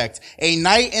shipwrecked. A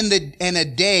night and a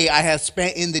day I have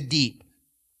spent in the deep.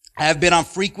 I have been on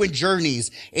frequent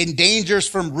journeys, in dangers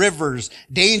from rivers,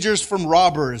 dangers from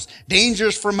robbers,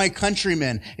 dangers from my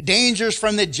countrymen, dangers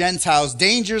from the Gentiles,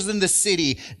 dangers in the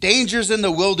city, dangers in the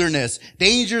wilderness,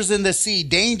 dangers in the sea,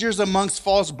 dangers amongst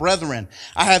false brethren.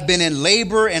 I have been in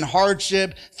labor and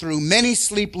hardship through many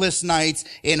sleepless nights,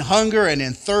 in hunger and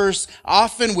in thirst,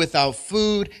 often without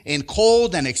food, in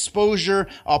cold and exposure.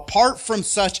 Apart from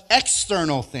such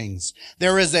external things,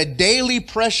 there is a daily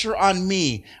pressure on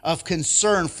me of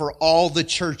concern for all the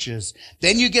churches.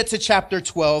 Then you get to chapter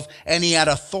 12, and he had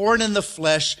a thorn in the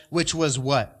flesh, which was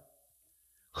what?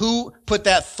 Who put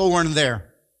that thorn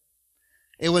there?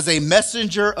 It was a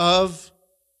messenger of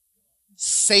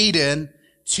Satan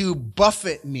to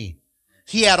buffet me.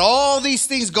 He had all these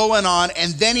things going on,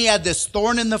 and then he had this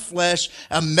thorn in the flesh,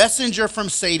 a messenger from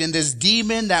Satan, this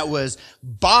demon that was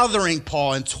bothering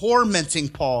Paul and tormenting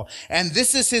Paul. And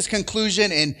this is his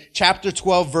conclusion in chapter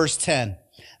 12, verse 10.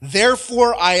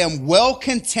 Therefore, I am well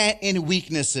content in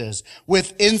weaknesses,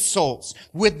 with insults,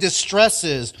 with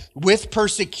distresses, with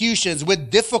persecutions, with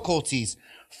difficulties,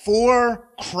 for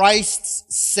Christ's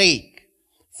sake.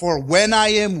 For when I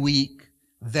am weak,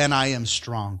 then I am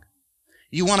strong.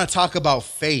 You want to talk about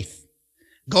faith?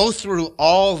 Go through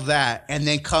all that and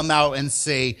then come out and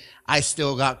say, I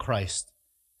still got Christ.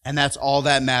 And that's all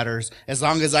that matters. As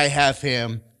long as I have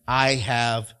him, I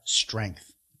have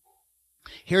strength.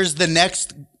 Here's the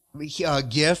next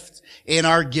gift in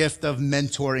our gift of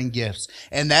mentoring gifts.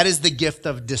 And that is the gift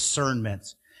of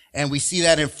discernment. And we see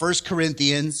that in 1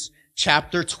 Corinthians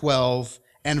chapter 12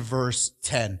 and verse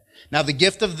 10. Now, the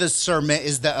gift of discernment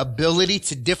is the ability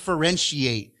to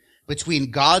differentiate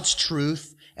between God's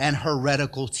truth and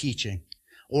heretical teaching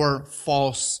or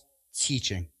false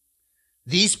teaching.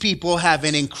 These people have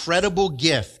an incredible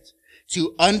gift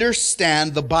to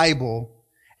understand the Bible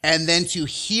and then to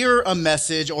hear a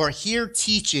message or hear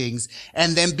teachings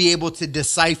and then be able to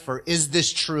decipher, is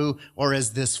this true or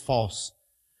is this false?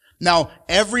 Now,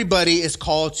 everybody is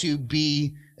called to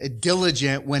be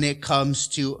diligent when it comes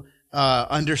to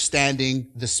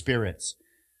understanding the spirits.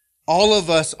 All of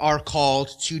us are called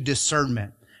to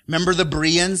discernment. Remember the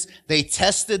Bereans? They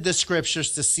tested the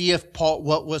scriptures to see if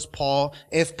what was Paul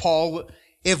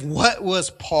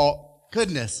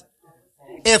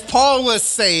was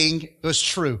saying was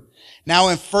true. Now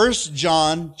in 1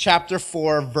 John chapter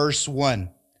 4 verse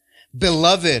 1,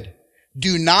 Beloved,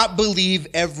 do not believe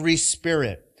every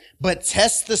spirit, but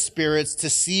test the spirits to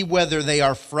see whether they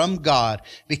are from God,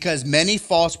 because many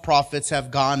false prophets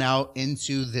have gone out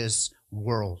into this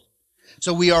world.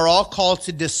 So we are all called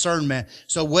to discernment.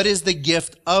 So what is the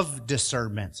gift of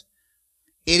discernment?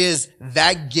 It is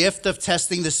that gift of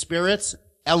testing the spirits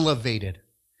elevated.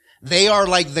 They are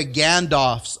like the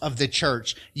Gandalfs of the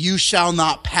church. You shall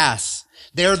not pass.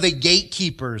 They're the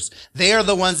gatekeepers. They are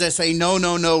the ones that say, no,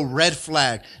 no, no, red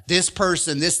flag. This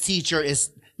person, this teacher is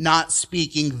not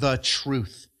speaking the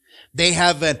truth. They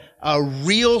have a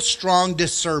real strong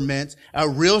discernment, a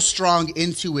real strong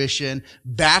intuition,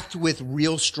 backed with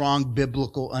real strong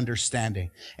biblical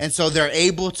understanding. And so they're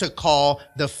able to call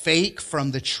the fake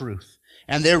from the truth.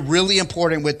 And they're really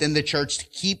important within the church to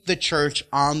keep the church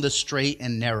on the straight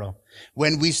and narrow.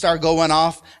 When we start going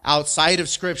off outside of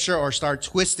scripture or start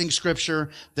twisting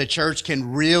scripture, the church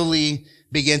can really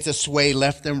begin to sway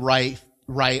left and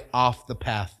right off the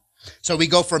path. So we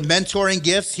go from mentoring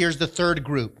gifts. Here's the third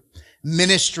group,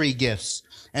 ministry gifts.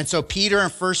 And so Peter in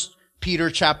 1 Peter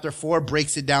chapter 4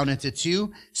 breaks it down into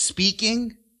two,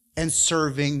 speaking and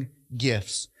serving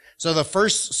gifts. So the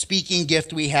first speaking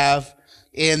gift we have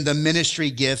in the ministry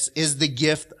gifts is the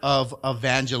gift of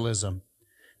evangelism.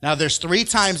 Now there's 3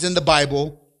 times in the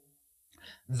Bible,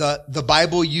 the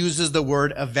Bible uses the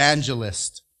word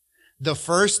evangelist. The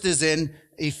first is in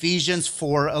Ephesians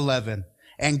 4:11.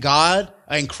 And God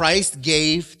and Christ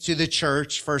gave to the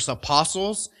church first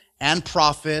apostles and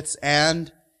prophets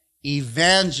and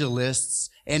evangelists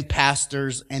and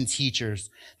pastors and teachers.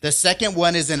 The second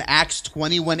one is in Acts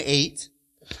 21:8.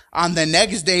 On the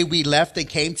next day we left and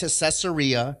came to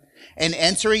Caesarea, and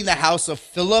entering the house of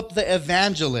Philip the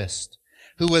evangelist,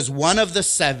 who was one of the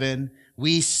 7,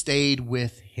 we stayed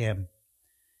with him.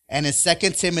 And in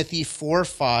 2 Timothy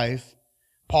 4:5,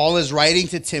 Paul is writing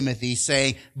to Timothy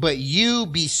saying, but you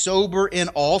be sober in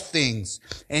all things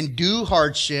and do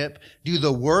hardship, do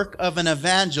the work of an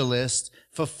evangelist,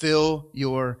 fulfill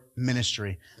your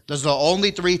ministry. Those are the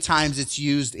only 3 times it's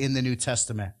used in the New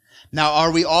Testament. Now,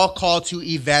 are we all called to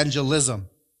evangelism?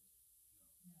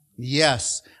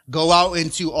 Yes. Go out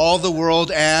into all the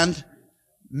world and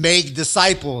make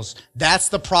disciples. That's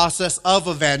the process of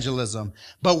evangelism.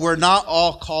 But we're not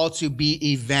all called to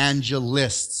be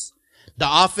evangelists. The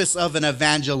office of an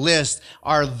evangelist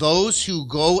are those who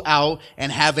go out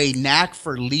and have a knack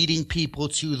for leading people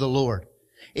to the Lord.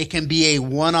 It can be a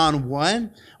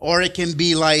one-on-one, or it can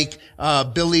be like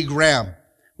Billy Graham,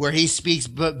 where he speaks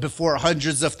before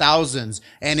hundreds of thousands.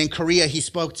 And in Korea, he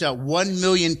spoke to 1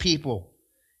 million people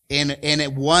in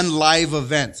one live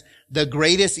event. The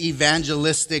greatest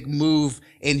evangelistic move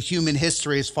in human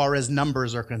history as far as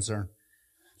numbers are concerned.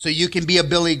 So you can be a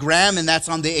Billy Graham, and that's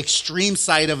on the extreme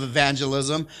side of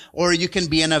evangelism, or you can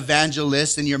be an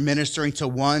evangelist and you're ministering to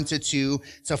 1 to 2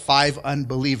 to 5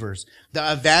 unbelievers.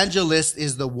 The evangelist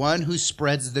is the one who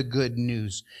spreads the good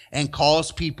news and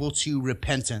calls people to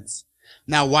repentance.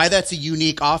 Now, why that's a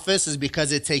unique office is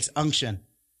because it takes unction.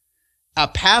 A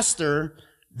pastor,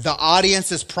 the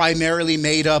audience is primarily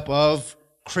made up of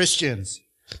Christians.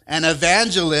 An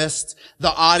evangelist,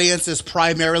 the audience is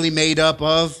primarily made up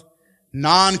of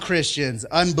non-Christians,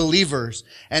 unbelievers.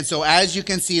 And so as you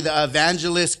can see, the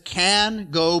evangelist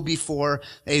can go before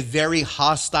a very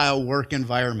hostile work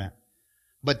environment.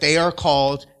 But they are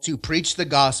called to preach the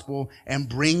gospel and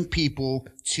bring people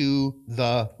to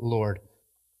the Lord.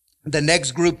 The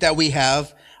next group that we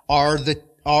have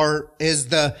is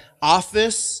the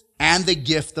office and the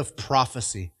gift of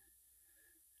prophecy.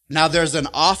 Now there's an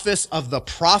office of the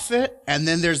prophet, and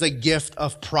then there's a gift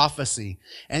of prophecy.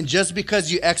 And just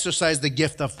because you exercise the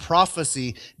gift of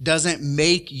prophecy doesn't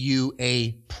make you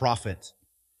a prophet.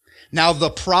 Now the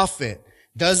prophet,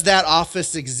 does that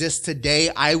office exist today?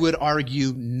 I would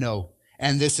argue no.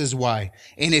 And this is why.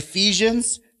 In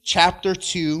Ephesians chapter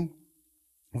 2,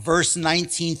 verse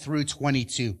 19 through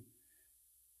 22.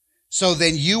 So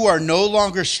then you are no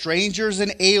longer strangers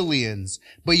and aliens,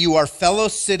 but you are fellow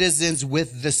citizens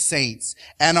with the saints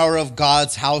and are of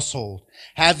God's household,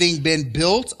 having been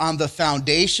built on the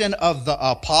foundation of the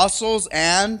apostles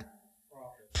and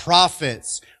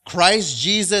prophets, Christ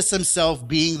Jesus himself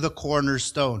being the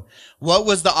cornerstone. What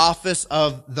was the office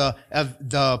of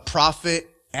the prophet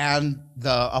and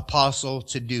the apostle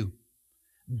to do?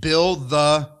 Build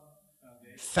the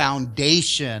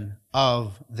foundation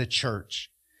of the church.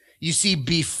 You see,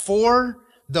 before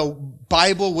the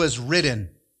Bible was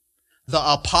written, the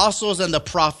apostles and the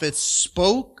prophets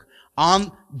spoke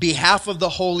on behalf of the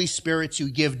Holy Spirit to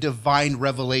give divine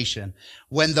revelation.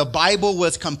 When the Bible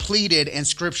was completed and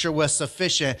scripture was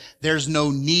sufficient, there's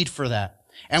no need for that.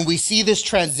 And we see this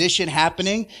transition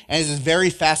happening, and it's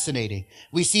very fascinating.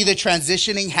 We see the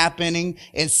transitioning happening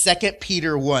in 2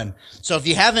 Peter 1. So if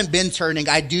you haven't been turning,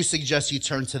 I do suggest you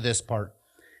turn to this part.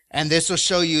 And this will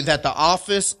show you that the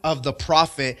office of the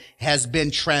prophet has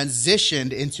been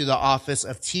transitioned into the office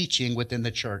of teaching within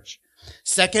the church.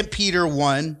 2 Peter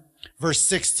 1, verse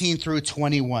 16 through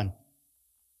 21.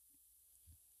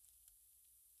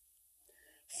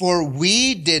 For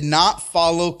we did not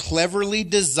follow cleverly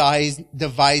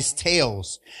devised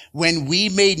tales when we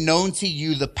made known to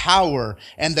you the power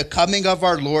and the coming of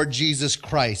our Lord Jesus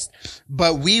Christ,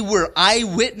 but we were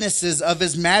eyewitnesses of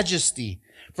his majesty.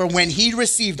 For when he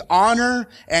received honor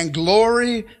and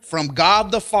glory from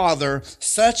God the Father,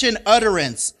 such an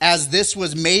utterance as this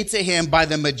was made to him by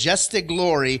the majestic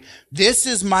glory, "This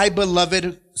is my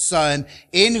beloved Son,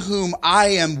 in whom I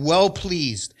am well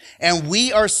pleased." And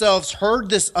we ourselves heard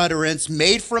this utterance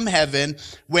made from heaven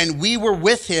when we were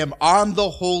with him on the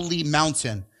holy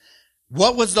mountain.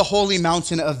 What was the holy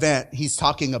mountain event he's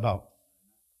talking about?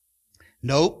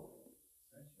 Nope.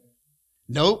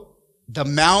 The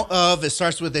Mount of, it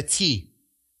starts with a T.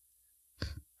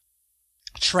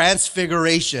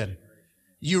 Transfiguration.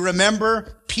 You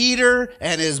remember Peter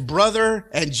and his brother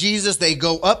and Jesus, they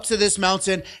go up to this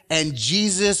mountain and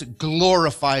Jesus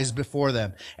glorifies before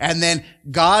them. And then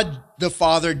God the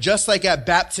Father, just like at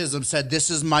baptism, said, "This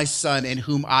is my Son in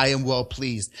whom I am well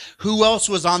pleased." Who else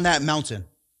was on that mountain?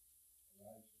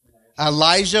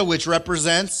 Elijah, which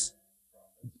represents,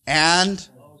 and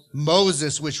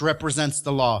Moses, which represents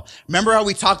the law. Remember how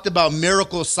we talked about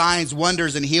miracles, signs,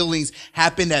 wonders, and healings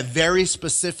happened at very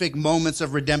specific moments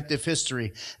of redemptive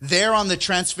history. There on the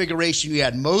transfiguration, you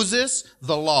had Moses,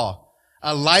 the law,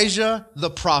 Elijah, the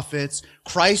prophets,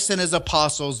 Christ and his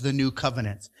apostles, the new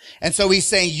covenant. And so he's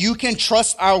saying, you can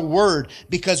trust our word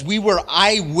because we were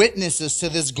eyewitnesses to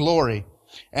this glory.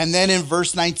 And then in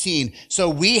verse 19, so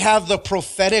we have the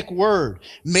prophetic word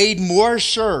made more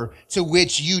sure, to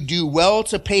which you do well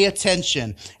to pay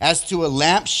attention as to a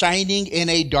lamp shining in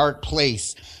a dark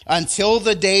place until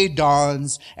the day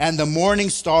dawns and the morning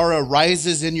star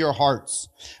arises in your hearts.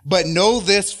 But know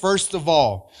this first of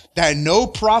all, that no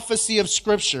prophecy of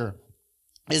scripture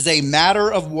is a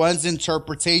matter of one's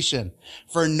interpretation.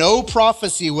 For no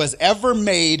prophecy was ever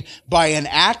made by an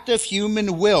act of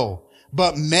human will,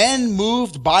 but men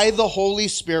moved by the Holy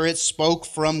Spirit spoke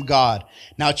from God.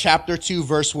 Now, chapter 2,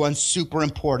 verse 1, super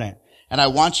important. And I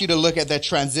want you to look at that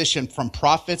transition from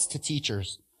prophets to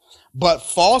teachers. But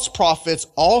false prophets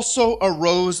also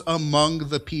arose among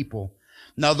the people.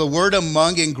 Now, the word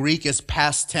among in Greek is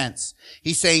past tense.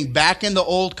 He's saying back in the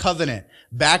old covenant,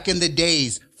 back in the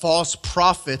days, false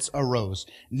prophets arose.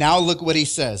 Now look what he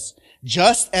says.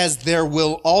 Just as there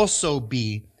will also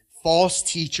be false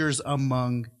teachers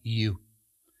among you.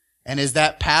 And is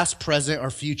that past, present,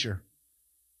 or future?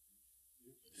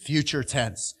 Future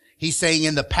tense. He's saying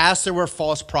in the past there were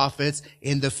false prophets.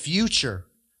 In the future,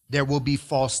 there will be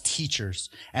false teachers.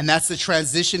 And that's the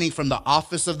transitioning from the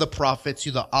office of the prophet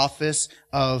to the office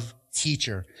of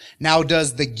teacher. Now,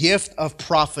 does the gift of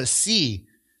prophecy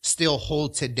still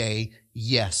hold today?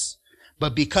 Yes.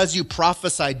 But because you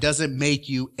prophesy doesn't make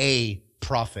you a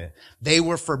prophet. They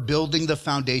were for building the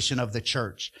foundation of the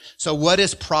church. So what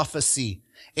is prophecy?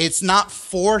 It's not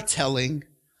foretelling,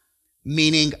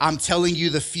 meaning I'm telling you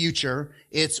the future.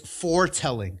 It's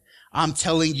foretelling. I'm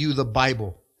telling you the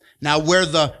Bible. Now, where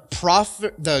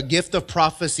the gift of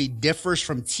prophecy differs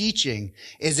from teaching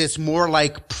is it's more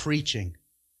like preaching.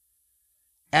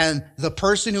 And the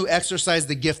person who exercised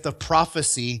the gift of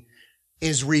prophecy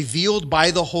is revealed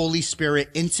by the Holy Spirit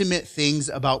intimate things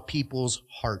about people's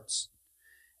hearts.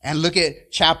 And look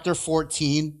at chapter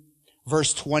 14,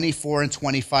 verse 24 and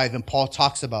 25, and Paul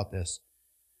talks about this.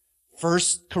 1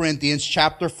 Corinthians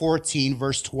chapter 14,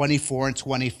 verse 24 and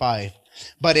 25.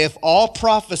 But if all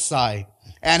prophesy,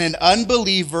 and an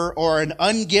unbeliever or an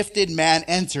ungifted man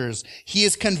enters, he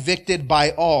is convicted by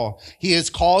all. He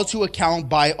is called to account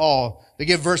by all. Look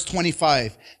at verse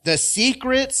 25. The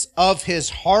secrets of his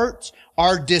heart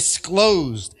are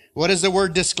disclosed. What is the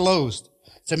word disclosed?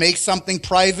 To make something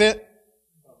private?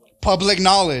 Public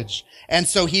knowledge. And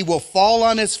so he will fall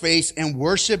on his face and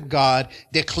worship God,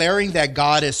 declaring that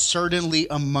God is certainly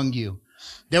among you.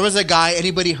 There was a guy,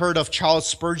 anybody heard of Charles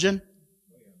Spurgeon?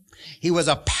 He was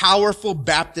a powerful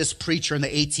Baptist preacher in the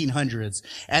 1800s.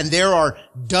 And there are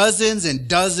dozens and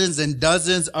dozens and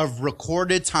dozens of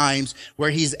recorded times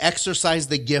where he's exercised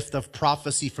the gift of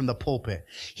prophecy from the pulpit.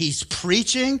 He's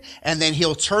preaching and then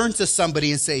he'll turn to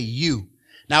somebody and say, you.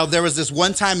 Now, there was this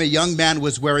one time a young man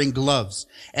was wearing gloves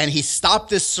and he stopped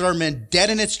this sermon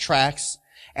dead in its tracks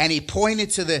and he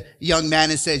pointed to the young man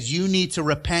and said, you need to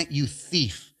repent, you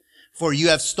thief, for you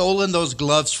have stolen those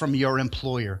gloves from your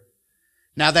employer.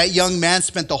 Now that young man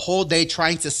spent the whole day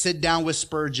trying to sit down with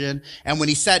Spurgeon. And when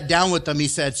he sat down with him, he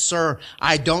said, "Sir,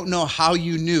 I don't know how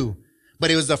you knew,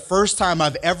 but it was the first time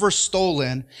I've ever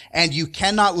stolen, and you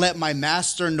cannot let my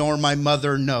master nor my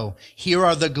mother know. Here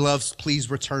are the gloves. Please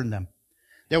return them."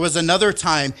 There was another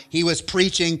time he was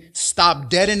preaching, stopped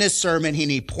dead in his sermon,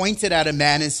 and he pointed at a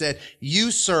man and said,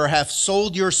 "You, sir, have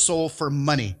sold your soul for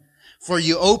money. For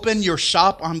you opened your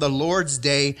shop on the Lord's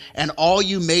day, and all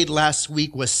you made last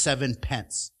week was 7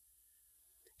 pence.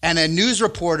 And a news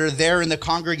reporter there in the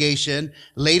congregation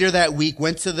later that week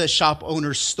went to the shop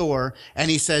owner's store,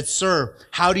 and he said, "Sir,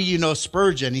 how do you know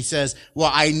Spurgeon?" He says, "Well,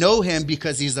 I know him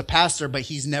because he's a pastor, but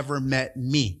he's never met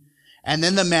me." And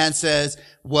then the man says,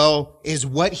 "Well, is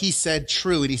what he said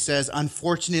true?" And he says,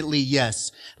 "Unfortunately,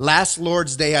 yes. Last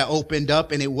Lord's Day I opened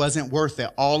up and it wasn't worth it.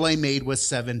 All I made was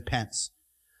 7 pence.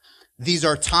 These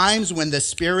are times when the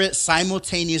Spirit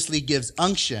simultaneously gives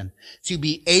unction to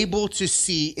be able to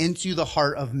see into the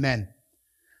heart of men.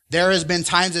 There has been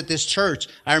times at this church,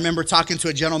 I remember talking to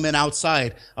a gentleman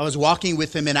outside. I was walking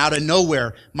with him and out of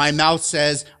nowhere, my mouth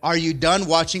says, "Are you done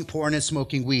watching porn and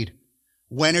smoking weed?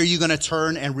 When are you going to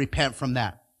turn and repent from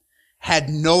that?" Had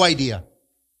no idea.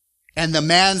 And the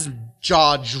man's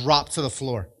jaw dropped to the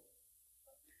floor.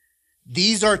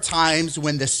 These are times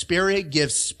when the Spirit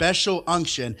gives special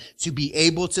unction to be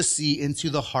able to see into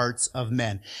the hearts of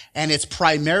men. And it's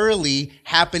primarily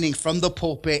happening from the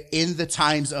pulpit in the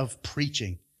times of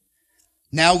preaching.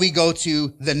 Now we go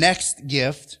to the next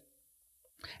gift,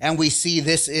 and we see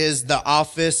this is the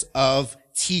office of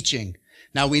teaching.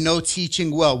 Now we know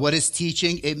teaching well. What is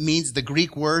teaching? It means the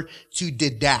Greek word to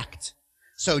didact.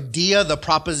 So dia, the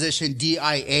preposition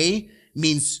dia,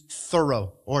 means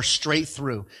thorough or straight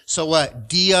through. So a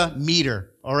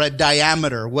diameter or a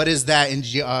diameter, what is that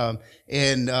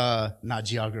not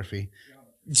geography?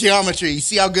 Geometry. You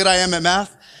see how good I am at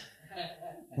math?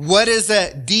 What is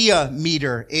a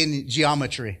diameter in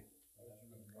geometry?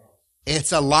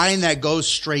 It's a line that goes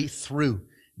straight through.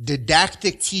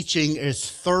 Didactic teaching is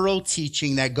thorough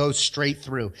teaching that goes straight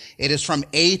through. It is from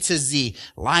A to Z,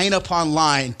 line upon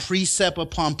line, precept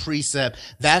upon precept.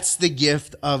 That's the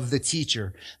gift of the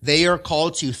teacher. They are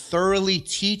called to thoroughly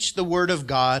teach the word of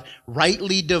God,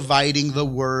 rightly dividing the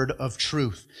word of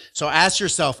truth. So ask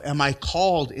yourself, am I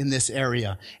called in this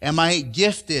area? Am I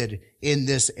gifted in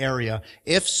this area?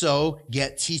 If so,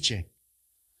 get teaching.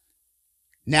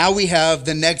 Now we have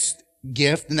the next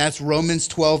gift, and that's Romans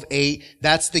 12:8.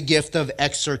 That's the gift of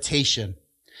exhortation.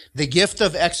 The gift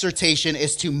of exhortation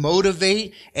is to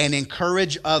motivate and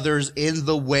encourage others in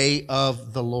the way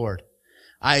of the Lord.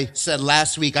 I said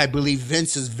last week, I believe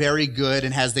Vince is very good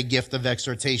and has the gift of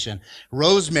exhortation.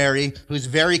 Rosemary, who's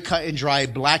very cut and dry,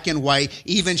 black and white,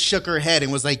 even shook her head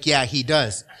and was like, "Yeah, he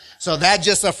does." So that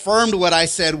just affirmed what I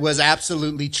said was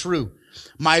absolutely true.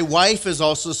 My wife is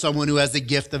also someone who has the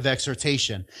gift of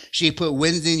exhortation. She put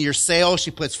wind in your sail. She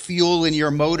puts fuel in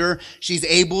your motor. She's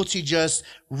able to just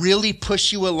really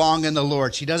push you along in the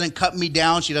Lord. She doesn't cut me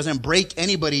down. She doesn't break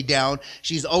anybody down.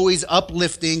 She's always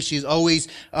uplifting. She's always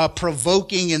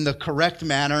provoking in the correct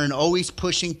manner and always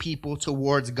pushing people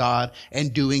towards God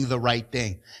and doing the right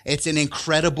thing. It's an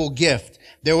incredible gift.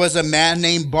 There was a man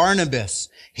named Barnabas.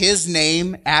 His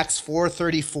name, Acts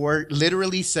 4:34,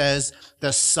 literally says,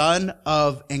 the son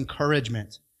of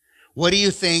encouragement. What do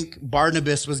you think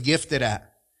Barnabas was gifted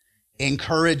at?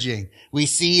 Encouraging. We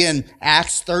see in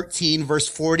Acts 13, verse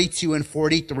 42 and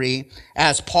 43,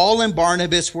 as Paul and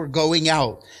Barnabas were going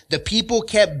out, the people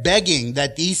kept begging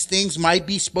that these things might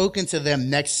be spoken to them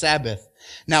next Sabbath.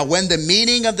 Now, when the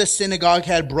meeting of the synagogue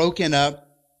had broken up,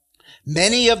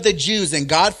 many of the Jews and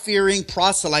God-fearing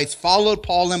proselytes followed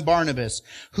Paul and Barnabas,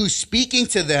 who, speaking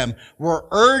to them, were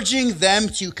urging them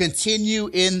to continue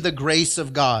in the grace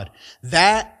of God.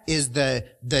 That is the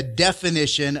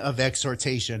definition of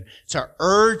exhortation, to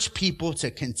urge people to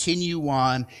continue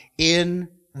on in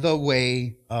the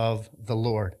way of the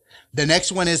Lord. The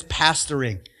next one is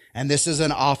pastoring, and this is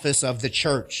an office of the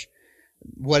church.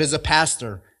 What is a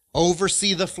pastor?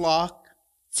 Oversee the flock,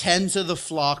 tend to the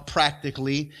flock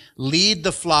practically, lead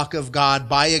the flock of God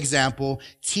by example,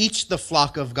 teach the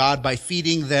flock of God by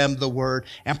feeding them the word,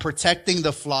 and protecting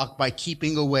the flock by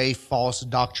keeping away false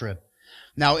doctrine.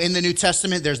 Now, in the New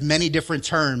Testament, there's many different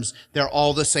terms. They're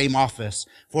all the same office.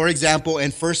 For example,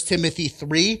 in 1 Timothy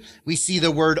 3, we see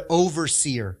the word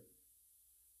overseer.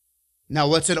 Now,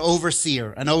 what's an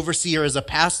overseer? An overseer is a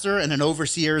pastor, and an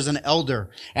overseer is an elder.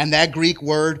 And that Greek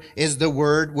word is the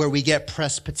word where we get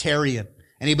Presbyterian.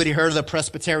 Anybody heard of the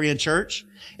Presbyterian Church?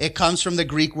 It comes from the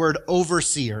Greek word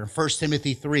overseer, 1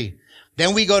 Timothy 3.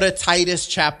 Then we go to Titus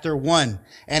chapter 1.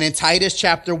 And in Titus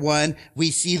chapter 1,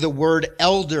 we see the word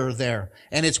elder there.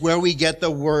 And it's where we get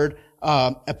the word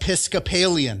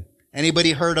Episcopalian.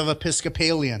 Anybody heard of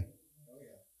Episcopalian?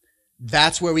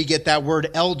 That's where we get that word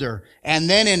elder. And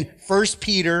then in 1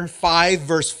 Peter 5,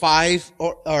 verse 5,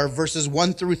 or verses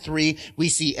 1 through 3, we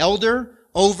see elder,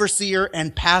 overseer,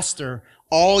 and pastor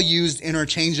all used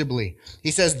interchangeably.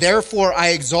 He says, therefore I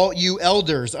exalt you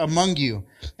elders among you,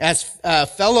 as a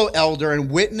fellow elder and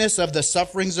witness of the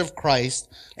sufferings of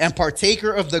Christ, and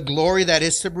partaker of the glory that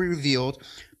is to be revealed,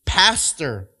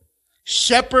 pastor,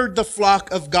 shepherd the flock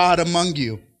of God among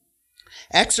you,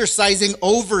 exercising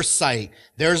oversight.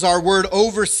 There's our word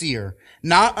overseer,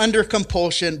 not under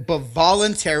compulsion, but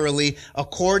voluntarily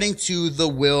according to the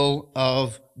will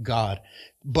of God,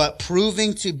 but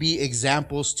proving to be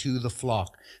examples to the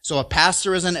flock. So a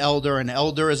pastor is an elder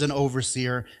is an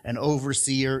overseer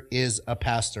is a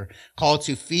pastor. Called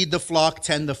to feed the flock,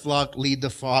 tend the flock, lead the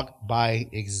flock by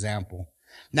example.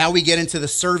 Now we get into the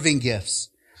serving gifts.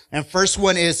 And first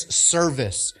one is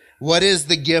service. What is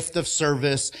the gift of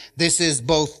service? This is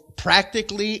both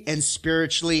practically and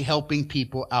spiritually helping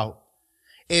people out.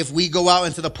 If we go out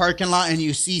into the parking lot and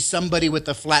you see somebody with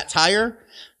a flat tire,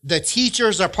 the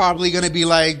teachers are probably going to be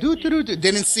like,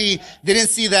 didn't see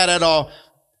that at all.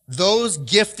 Those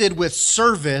gifted with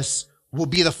service will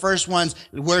be the first ones.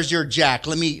 Where's your jack?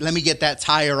 Let me get that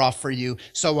tire off for you.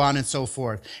 So on and so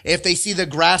forth. If they see the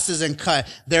grass isn't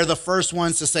cut, they're the first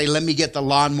ones to say, let me get the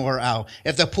lawnmower out.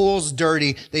 If the pool's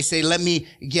dirty, they say, let me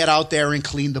get out there and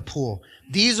clean the pool.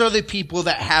 These are the people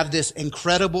that have this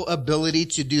incredible ability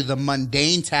to do the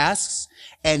mundane tasks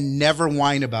and never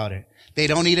whine about it. They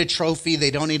don't need a trophy.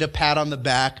 They don't need a pat on the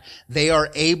back. They are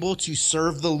able to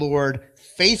serve the Lord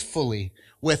faithfully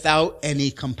without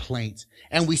any complaint.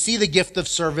 And we see the gift of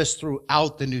service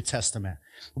throughout the New Testament.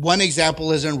 One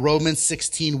example is in Romans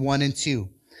 16, 1 and 2. And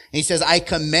he says, I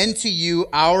commend to you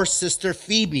our sister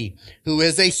Phoebe, who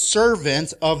is a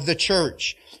servant of the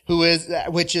church,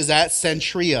 which is at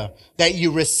Centria, that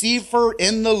you receive her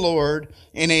in the Lord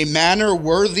in a manner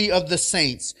worthy of the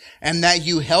saints, and that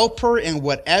you help her in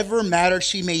whatever matter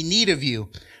she may need of you.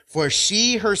 For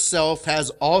she herself has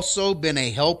also been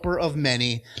a helper of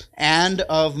many, and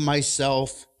of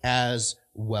myself as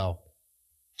well.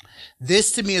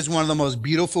 This to me is one of the most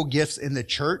beautiful gifts in the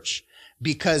church,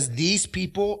 because these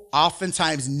people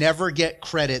oftentimes never get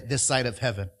credit this side of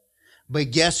heaven.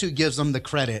 But guess who gives them the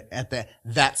credit at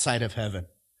that side of heaven?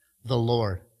 The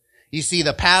Lord. You see,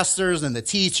 the pastors and the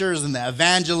teachers and the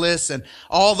evangelists and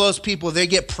all those people, they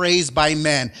get praised by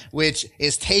men, which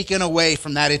is taken away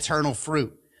from that eternal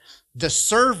fruit. The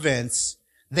servants,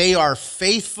 they are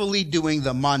faithfully doing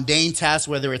the mundane tasks,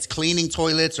 whether it's cleaning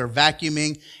toilets or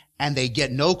vacuuming, and they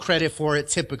get no credit for it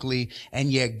typically,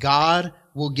 and yet God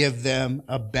will give them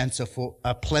a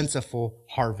plentiful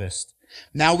harvest.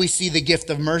 Now we see the gift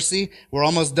of mercy. We're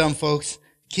almost done, folks.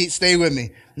 Stay with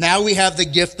me. Now we have the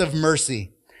gift of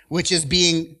mercy, which is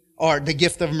the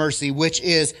gift of mercy, which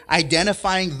is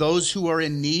identifying those who are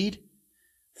in need,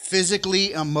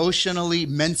 physically, emotionally,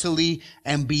 mentally,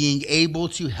 and being able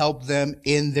to help them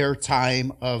in their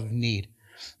time of need.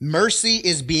 Mercy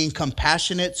is being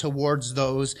compassionate towards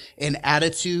those in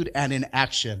attitude and in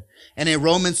action. And in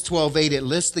Romans 12:8, it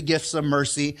lists the gifts of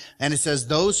mercy, and it says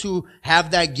those who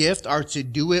have that gift are to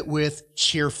do it with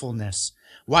cheerfulness.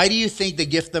 Why do you think the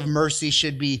gift of mercy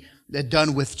should be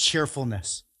done with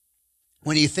cheerfulness?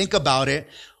 When you think about it,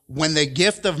 when the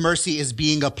gift of mercy is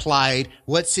being applied,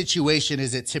 what situation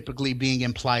is it typically being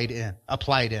applied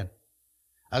in?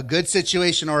 A good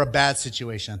situation or a bad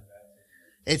situation?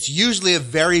 It's usually a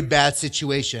very bad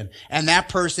situation. And that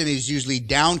person is usually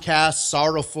downcast,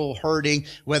 sorrowful, hurting,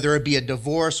 whether it be a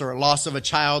divorce or a loss of a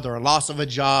child or a loss of a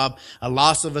job, a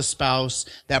loss of a spouse.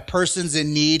 That person's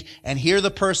in need. And here the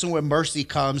person with mercy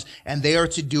comes, and they are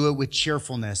to do it with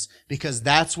cheerfulness, because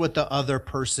that's what the other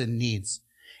person needs.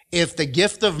 If the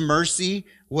gift of mercy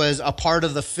was a part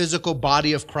of the physical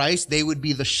body of Christ, they would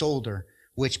be the shoulder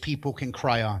which people can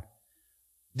cry on.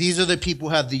 These are the people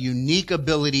who have the unique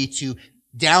ability to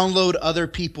download other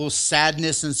people's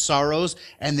sadness and sorrows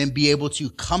and then be able to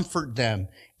comfort them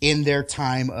in their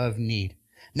time of need.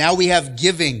 Now we have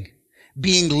giving,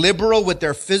 being liberal with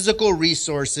their physical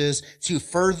resources to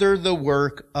further the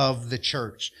work of the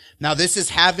church. Now this is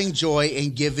having joy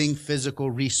in giving physical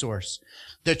resource.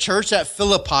 The church at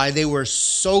Philippi, they were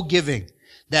so giving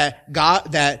that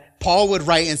Paul would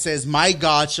write and says, my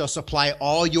God shall supply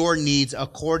all your needs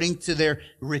according to their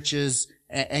riches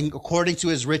and according to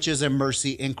his riches and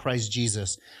mercy in Christ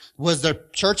Jesus. Was the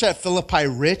church at Philippi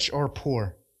rich or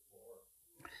poor?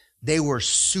 They were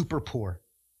super poor.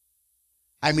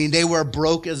 I mean, they were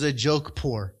broke as a joke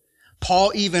poor.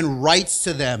 Paul even writes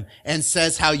to them and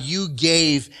says how you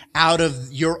gave out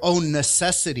of your own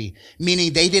necessity,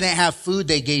 meaning they didn't have food,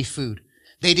 they gave food.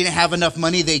 They didn't have enough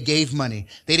money, they gave money.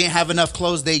 They didn't have enough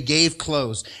clothes, they gave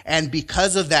clothes. And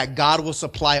because of that, God will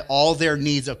supply all their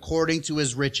needs according to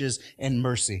his riches and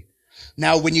mercy.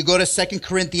 Now, when you go to 2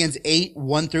 Corinthians 8,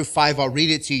 1 through 5, I'll read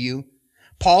it to you.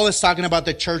 Paul is talking about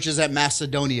the churches at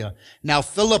Macedonia. Now,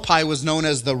 Philippi was known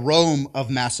as the Rome of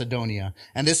Macedonia.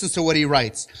 And listen to what he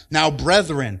writes. Now,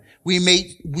 brethren,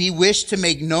 we wish to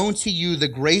make known to you the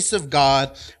grace of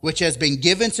God, which has been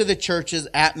given to the churches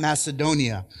at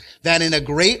Macedonia, that in a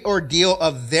great ordeal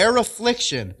of their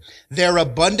affliction, their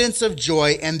abundance of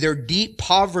joy and their deep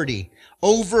poverty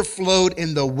overflowed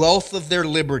in the wealth of their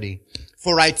liberty.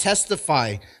 For I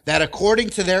testify that according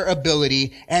to their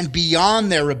ability and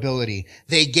beyond their ability,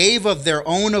 they gave of their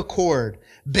own accord,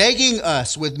 begging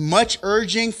us with much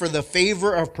urging for the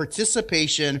favor of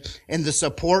participation in the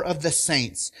support of the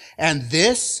saints. And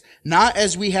this, not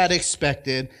as we had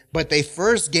expected, but they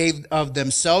first gave of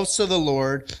themselves to the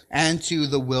Lord and to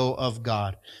the will of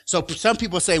God. So some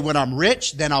people say, when I'm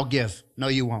rich, then I'll give. No,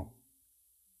 you won't.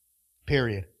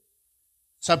 Period.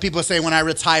 Some people say, when I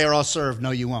retire, I'll serve.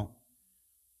 No, you won't.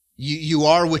 You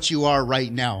are what you are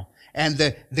right now. And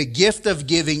the gift of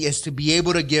giving is to be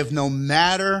able to give no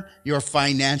matter your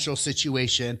financial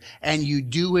situation. And you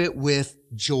do it with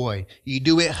joy. You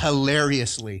do it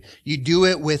hilariously. You do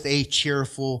it with a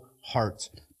cheerful heart.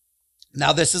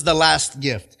 Now, this is the last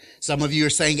gift. Some of you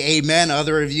are saying amen.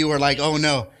 Other of you are like, oh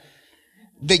no.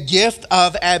 The gift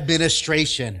of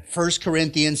administration. 1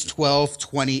 Corinthians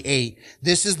 12:28.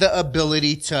 This is the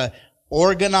ability to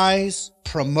organize,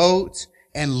 promote,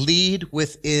 and lead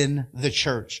within the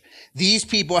church. These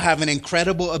people have an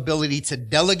incredible ability to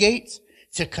delegate,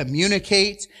 to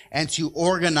communicate, and to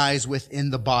organize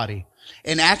within the body.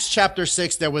 In Acts chapter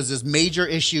 6, there was this major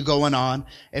issue going on.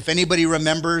 If anybody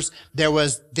remembers, there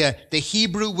was the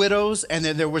Hebrew widows and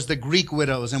then there was the Greek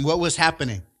widows. And what was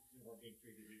happening?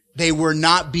 They were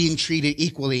not being treated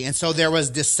equally. And so there was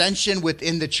dissension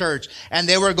within the church. And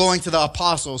they were going to the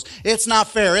apostles. It's not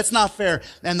fair. It's not fair.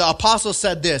 And the apostles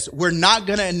said this, we're not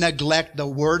going to neglect the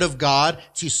word of God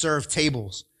to serve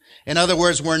tables. In other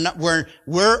words,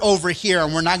 we're over here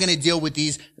and we're not going to deal with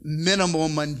these minimal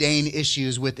mundane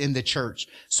issues within the church.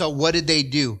 So what did they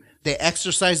do? They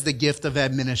exercised the gift of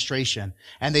administration.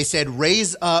 And they said,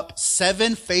 raise up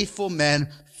 7 faithful men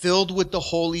filled with the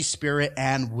Holy Spirit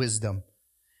and wisdom,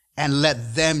 and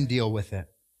let them deal with it.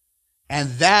 And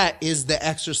that is the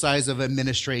exercise of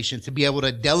administration, to be able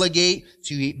to delegate,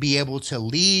 to be able to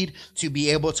lead, to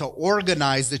be able to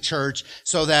organize the church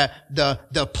so that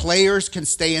the players can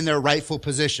stay in their rightful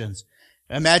positions.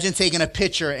 Imagine taking a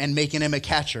pitcher and making him a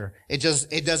catcher.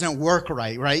 It doesn't work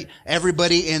right?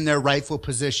 Everybody in their rightful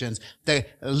positions.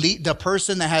 The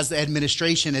person that has the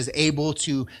administration is able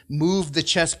to move the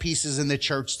chess pieces in the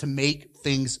church to make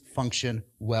things function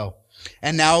well.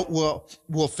 And now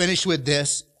we'll finish with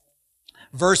this.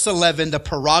 Verse 11, the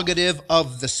prerogative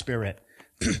of the Spirit.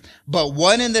 But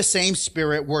one and the same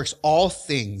Spirit works all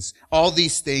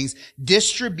these things,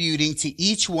 distributing to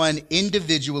each one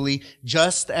individually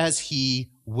just as he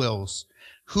wills.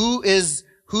 Whose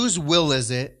will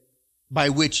is it by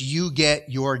which you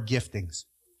get your giftings?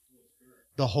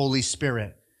 The Holy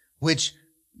Spirit, which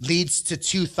leads to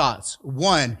 2 thoughts.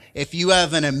 One, if you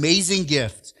have an amazing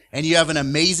gift and you have an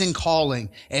amazing calling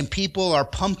and people are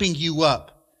pumping you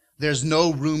up, there's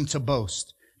no room to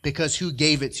boast, because who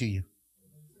gave it to you?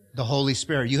 The Holy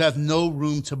Spirit. You have no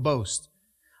room to boast.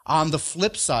 On the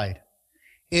flip side,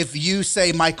 if you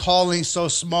say, my calling's so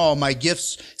small, my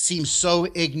gifts seem so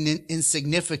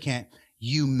insignificant,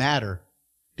 you matter,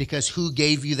 because who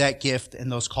gave you that gift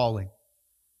and those calling?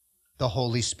 The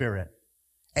Holy Spirit.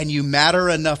 And you matter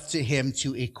enough to him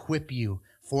to equip you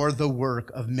for the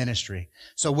work of ministry.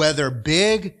 So whether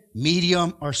big,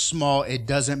 medium, or small, it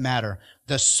doesn't matter.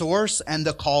 The source and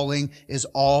the calling is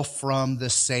all from the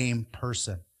same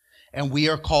person. And we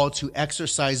are called to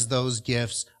exercise those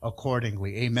gifts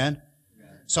accordingly. Amen?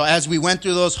 Amen. So as we went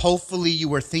through those, hopefully you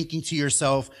were thinking to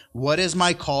yourself, what is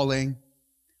my calling?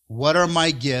 What are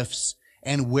my gifts?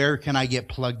 And where can I get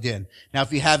plugged in? Now,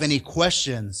 if you have any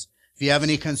questions, if you have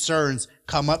any concerns,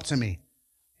 come up to me.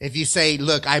 If you say,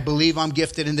 look, I believe I'm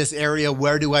gifted in this area,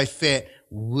 where do I fit?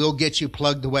 We'll get you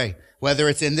plugged away, whether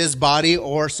it's in this body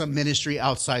or some ministry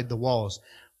outside the walls.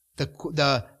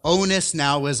 The onus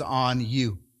now is on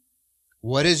you.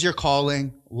 What is your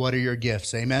calling? What are your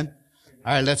gifts? Amen?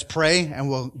 All right, let's pray and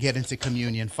we'll get into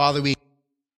communion. Father, we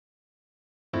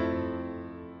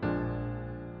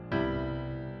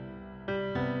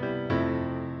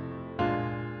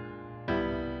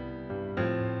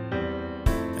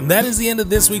And that is the end of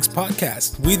this week's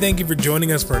podcast. We thank you for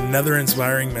joining us for another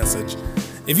inspiring message.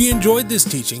 If you enjoyed this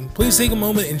teaching, please take a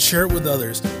moment and share it with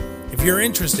others. If you're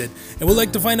interested and would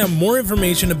like to find out more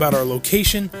information about our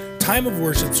location, time of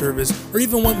worship service, or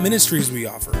even what ministries we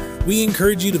offer, we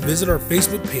encourage you to visit our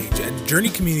Facebook page at Journey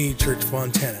Community Church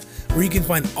Fontana, where you can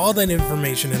find all that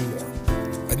information and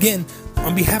more. Again,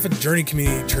 on behalf of Journey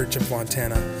Community Church in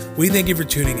Fontana, we thank you for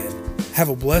tuning in. Have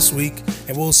a blessed week,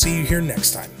 and we'll see you here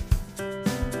next time.